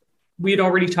we'd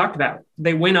already talked about.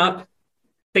 They went up,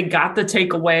 they got the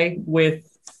takeaway with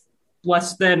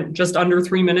less than just under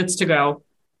 3 minutes to go.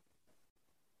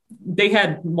 They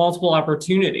had multiple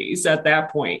opportunities at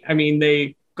that point.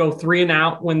 They go 3 and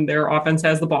out when their offense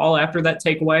has the ball after that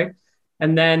takeaway.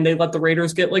 And then they let the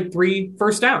Raiders get like 3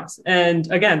 first downs. And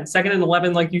again, 2nd and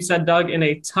 11, like you said, Doug,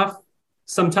 in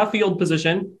some tough field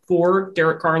position for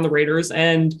Derek Carr and the Raiders.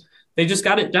 And they just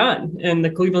got it done. And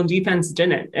the Cleveland defense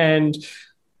didn't. And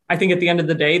I think at the end of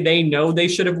the day, they know they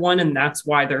should have won. And that's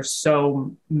why there's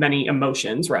so many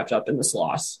emotions wrapped up in this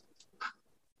loss.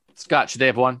 Scott, should they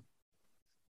have won?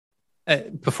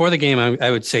 Before the game, I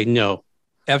would say no.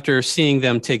 After seeing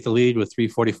them take the lead with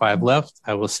 3:45 left,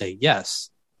 I will say yes.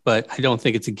 But I don't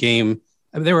think it's a game.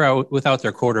 They were out without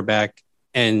their quarterback.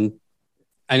 And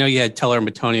I know you had Teller and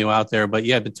Bitonio out there, but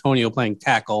you had Bitonio playing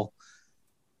tackle.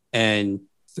 And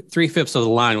 3/5 of the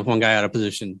line with one guy out of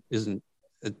position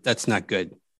that's not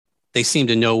good. They seem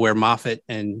to know where Moffitt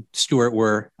and Stewart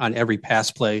were on every pass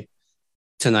play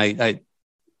tonight.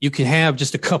 You can have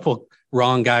just a couple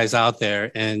wrong guys out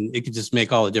there, and it could just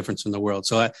make all the difference in the world.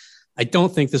 So I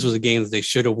don't think this was a game that they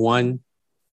should have won,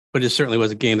 but it certainly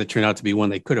was a game that turned out to be one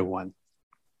they could have won.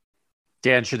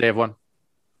 Dan, should they have won?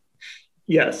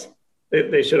 Yes,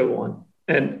 they should have won.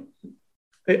 And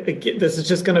this is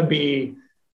just going to be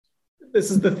 –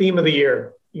 this is the theme of the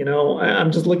year.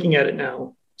 I'm just looking at it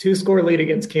now. 2-score lead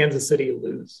against Kansas City, you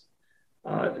lose.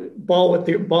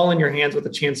 Ball in your hands with a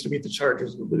chance to beat the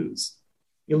Chargers, you lose.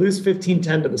 You lose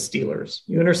 15-10 to the Steelers.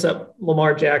 You intercept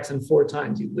Lamar Jackson 4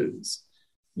 times, you lose.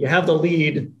 You have the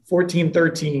lead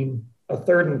 14-13, a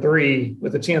 3rd and 3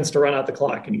 with a chance to run out the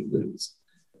clock, and you lose.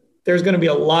 There's going to be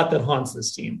a lot that haunts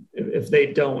this team if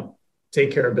they don't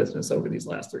take care of business over these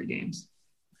last 3 games.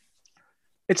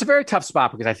 It's a very tough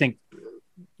spot because I think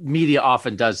media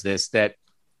often does this, that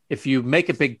if you make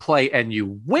a big play and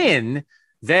you win,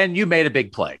 then you made a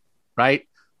big play, right?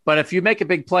 But if you make a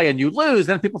big play and you lose,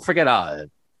 then people forget,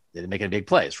 they didn't make any big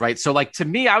plays, right? So like, to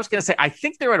me, I was going to say, I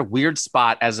think they're at a weird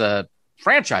spot as a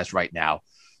franchise right now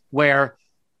where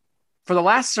for the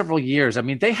last several years,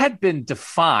 they had been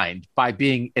defined by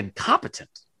being incompetent,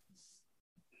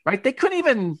 right? They couldn't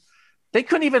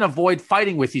even avoid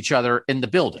fighting with each other in the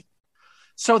building.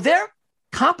 So they're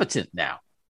competent now.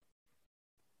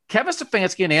 Kevin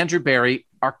Stefanski and Andrew Berry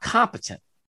are competent,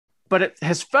 but it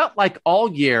has felt like all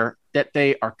year that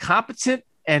they are competent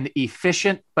and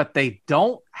efficient, but they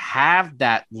don't have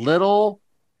that little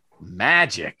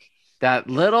magic, that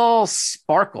little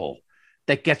sparkle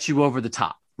that gets you over the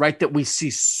top, right? That we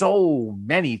see so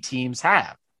many teams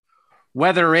have.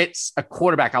 Whether it's a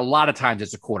quarterback, a lot of times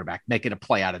it's a quarterback making a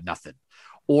play out of nothing,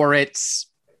 or it's,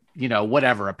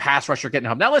 whatever, a pass rusher getting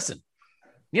home. Now listen,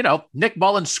 Nick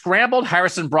Mullins scrambled.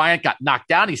 Harrison Bryant got knocked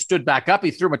down. He stood back up.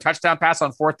 He threw him a touchdown pass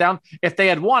on 4th down. If they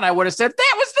had won, I would have said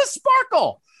that was the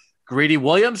sparkle. Greedy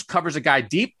Williams covers a guy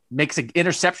deep, makes an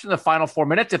interception in the final 4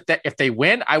 minutes. If they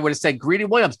win, I would have said Greedy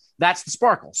Williams. That's the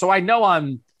sparkle. So I know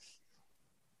I'm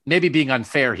maybe being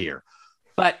unfair here.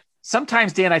 But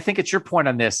sometimes, Dan, I think it's your point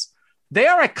on this. They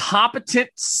are a competent,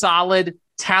 solid,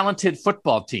 talented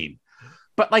football team.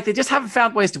 But they just haven't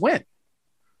found ways to win.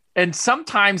 And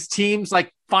sometimes teams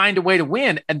like find a way to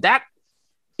win. And that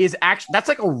is actually, that's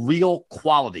like a real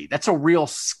quality. That's a real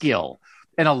skill.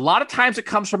 And a lot of times it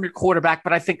comes from your quarterback,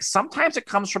 but I think sometimes it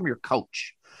comes from your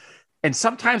coach. And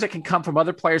sometimes it can come from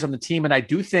other players on the team. And I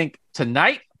do think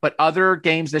tonight, but other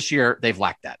games this year, they've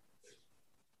lacked that.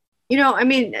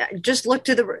 Just look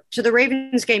to the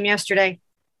Ravens game yesterday.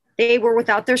 They were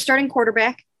without their starting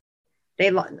quarterback. They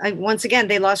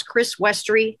lost Chris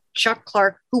Westry, Chuck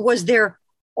Clark, who was their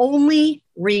only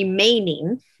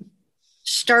remaining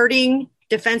starting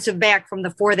defensive back from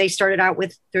the 4 they started out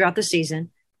with throughout the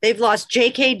season. They've lost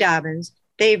J.K. Dobbins.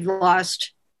 They've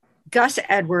lost Gus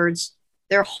Edwards.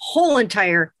 They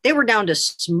were down to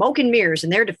smoke and mirrors in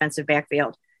their defensive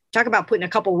backfield. Talk about putting a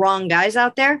couple wrong guys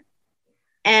out there.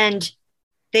 And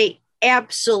they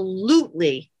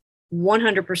absolutely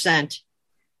 100%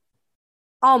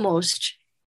 almost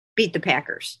beat the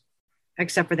Packers,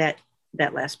 except for that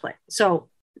last play. So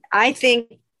I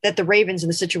think that the Ravens, in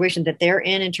the situation that they're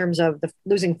in terms of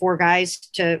losing 4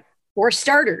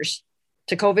 starters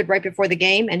to COVID right before the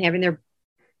game and having their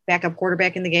backup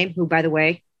quarterback in the game, who, by the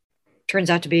way, turns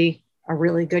out to be a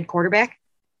really good quarterback.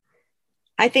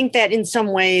 I think that in some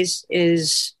ways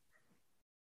is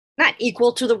not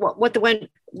equal to what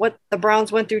the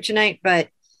Browns went through tonight, but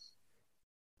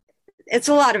it's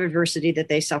a lot of adversity that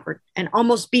they suffered and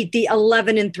almost beat the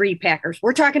 11-3 Packers.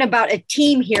 We're talking about a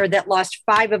team here that lost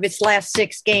 5 of its last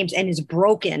 6 games and is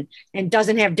broken and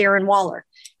doesn't have Darren Waller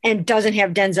and doesn't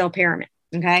have Denzel Perriman.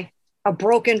 Okay. A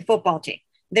broken football team.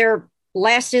 They're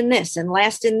last in this and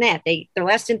last in that. They're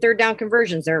last in third down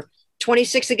conversions. They're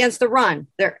 26 against the run.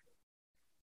 The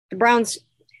Browns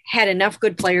had enough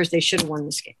good players. They should have won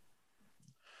this game.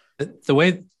 The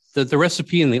way the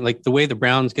recipe and the way the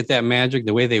Browns get that magic,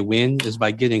 the way they win is by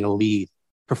getting a lead,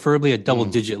 preferably a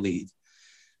double-digit lead.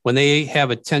 When they have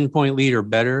a 10-point lead or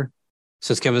better,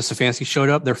 since Kevin Stefanski showed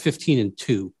up, they're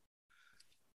 15-2.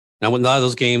 Now, a lot of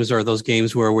those games are those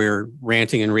games where we're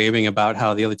ranting and raving about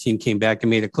how the other team came back and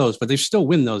made it close, but they still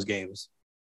win those games.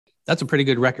 That's a pretty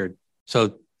good record.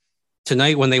 So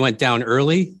tonight, when they went down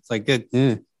early, it's like,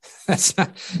 that's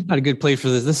not a good play for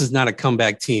this. This is not a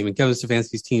comeback team. And Kevin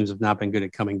Stefanski's teams have not been good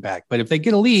at coming back. But if they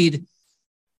get a lead,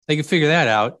 they can figure that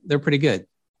out. They're pretty good.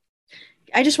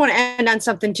 I just want to end on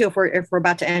something, too, if we're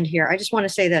about to end here. I just want to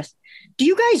say this. Do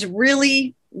you guys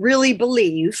really, really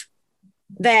believe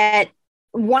that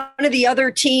one of the other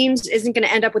teams isn't going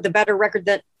to end up with a better record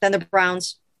than the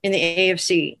Browns in the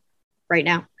AFC right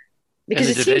now? Because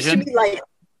it seems to me like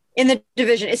in the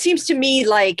division, it seems to me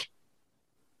like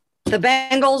the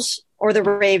Bengals or the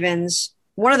Ravens,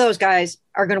 one of those guys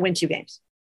are going to win 2 games.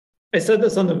 I said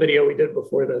this on the video we did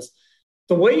before this.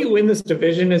 The way you win this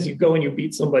division is you go and you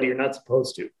beat somebody you're not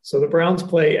supposed to. So the Browns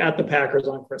play at the Packers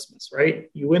on Christmas, right?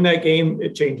 You win that game,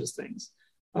 it changes things.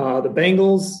 The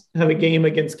Bengals have a game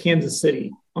against Kansas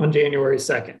City on January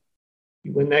 2nd.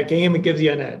 You win that game, it gives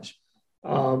you an edge.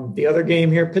 The other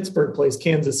game here, Pittsburgh plays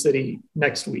Kansas City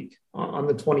next week on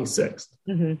the 26th.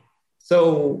 Mm-hmm.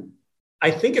 So I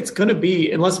think it's going to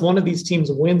be, unless one of these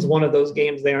teams wins one of those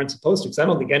games they aren't supposed to, because I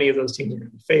don't think any of those teams are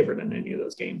going to be favored in any of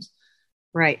those games.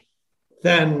 Right.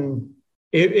 Then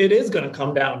it is going to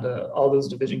come down to all those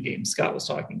division games Scott was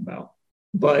talking about.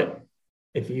 But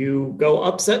if you go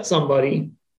upset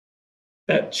somebody,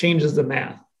 that changes the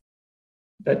math.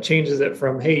 That changes it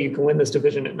from, hey, you can win this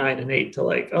division at 9-8 to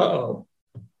like,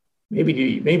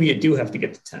 maybe you do have to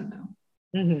get to 10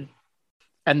 now. Mm-hmm.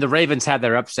 And the Ravens had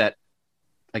their upset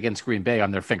against Green Bay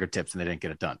on their fingertips, and they didn't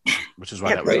get it done, which is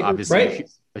why that was obviously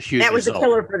a huge That was result. the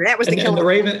killer for that was the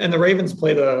killer. And the Ravens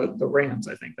play the Rams.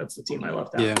 I think that's the team I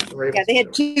left out. Yeah, they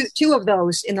had two of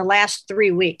those in the last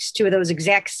 3 weeks. 2 of those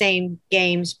exact same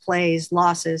games, plays,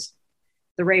 losses.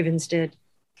 The Ravens did.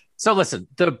 So listen,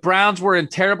 the Browns were in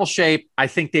terrible shape. I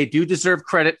think they do deserve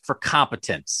credit for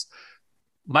competence.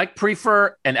 Mike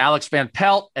Prefer and Alex Van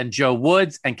Pelt and Joe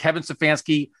Woods and Kevin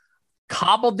Stefanski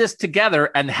cobbled this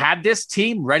together and had this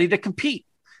team ready to compete.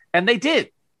 And they did.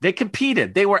 They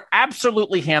competed. They were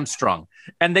absolutely hamstrung.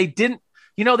 And they didn't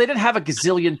have a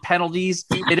gazillion penalties.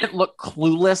 They didn't look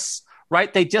clueless,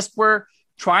 right? They just were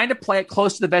trying to play it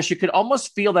close to the best. You could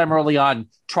almost feel them early on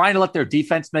trying to let their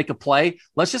defense make a play.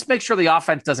 Let's just make sure the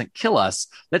offense doesn't kill us.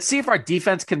 Let's see if our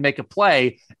defense can make a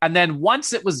play. And then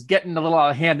once it was getting a little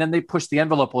out of hand, then they pushed the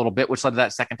envelope a little bit, which led to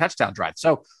that second touchdown drive.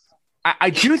 So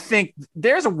I do think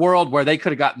there's a world where they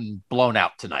could have gotten blown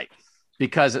out tonight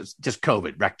because it's just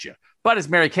COVID wrecked you. But as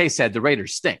Mary Kay said, the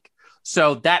Raiders stink.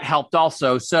 So that helped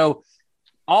also. So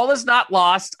all is not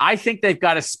lost. I think they've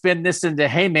got to spin this into,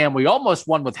 hey, man, we almost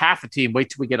won with half a team. Wait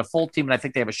till we get a full team. And I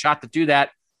think they have a shot to do that.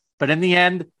 But in the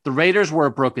end, the Raiders were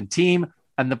a broken team.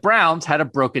 And the Browns had a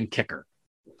broken kicker.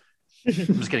 I'm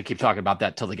just going to keep talking about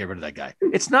that till they get rid of that guy.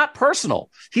 It's not personal.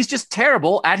 He's just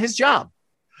terrible at his job.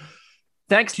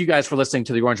 Thanks to you guys for listening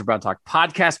to the Orange and Brown Talk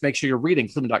podcast. Make sure you're reading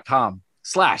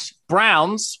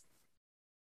Cleveland.com/Browns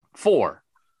for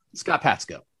Scott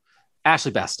Patsko,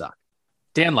 Ashley Bastock,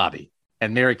 Dan Labbe,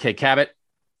 and Mary Kay Cabot.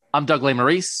 I'm Doug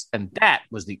Lesmerises, and that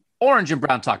was the Orange and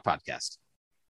Brown Talk podcast.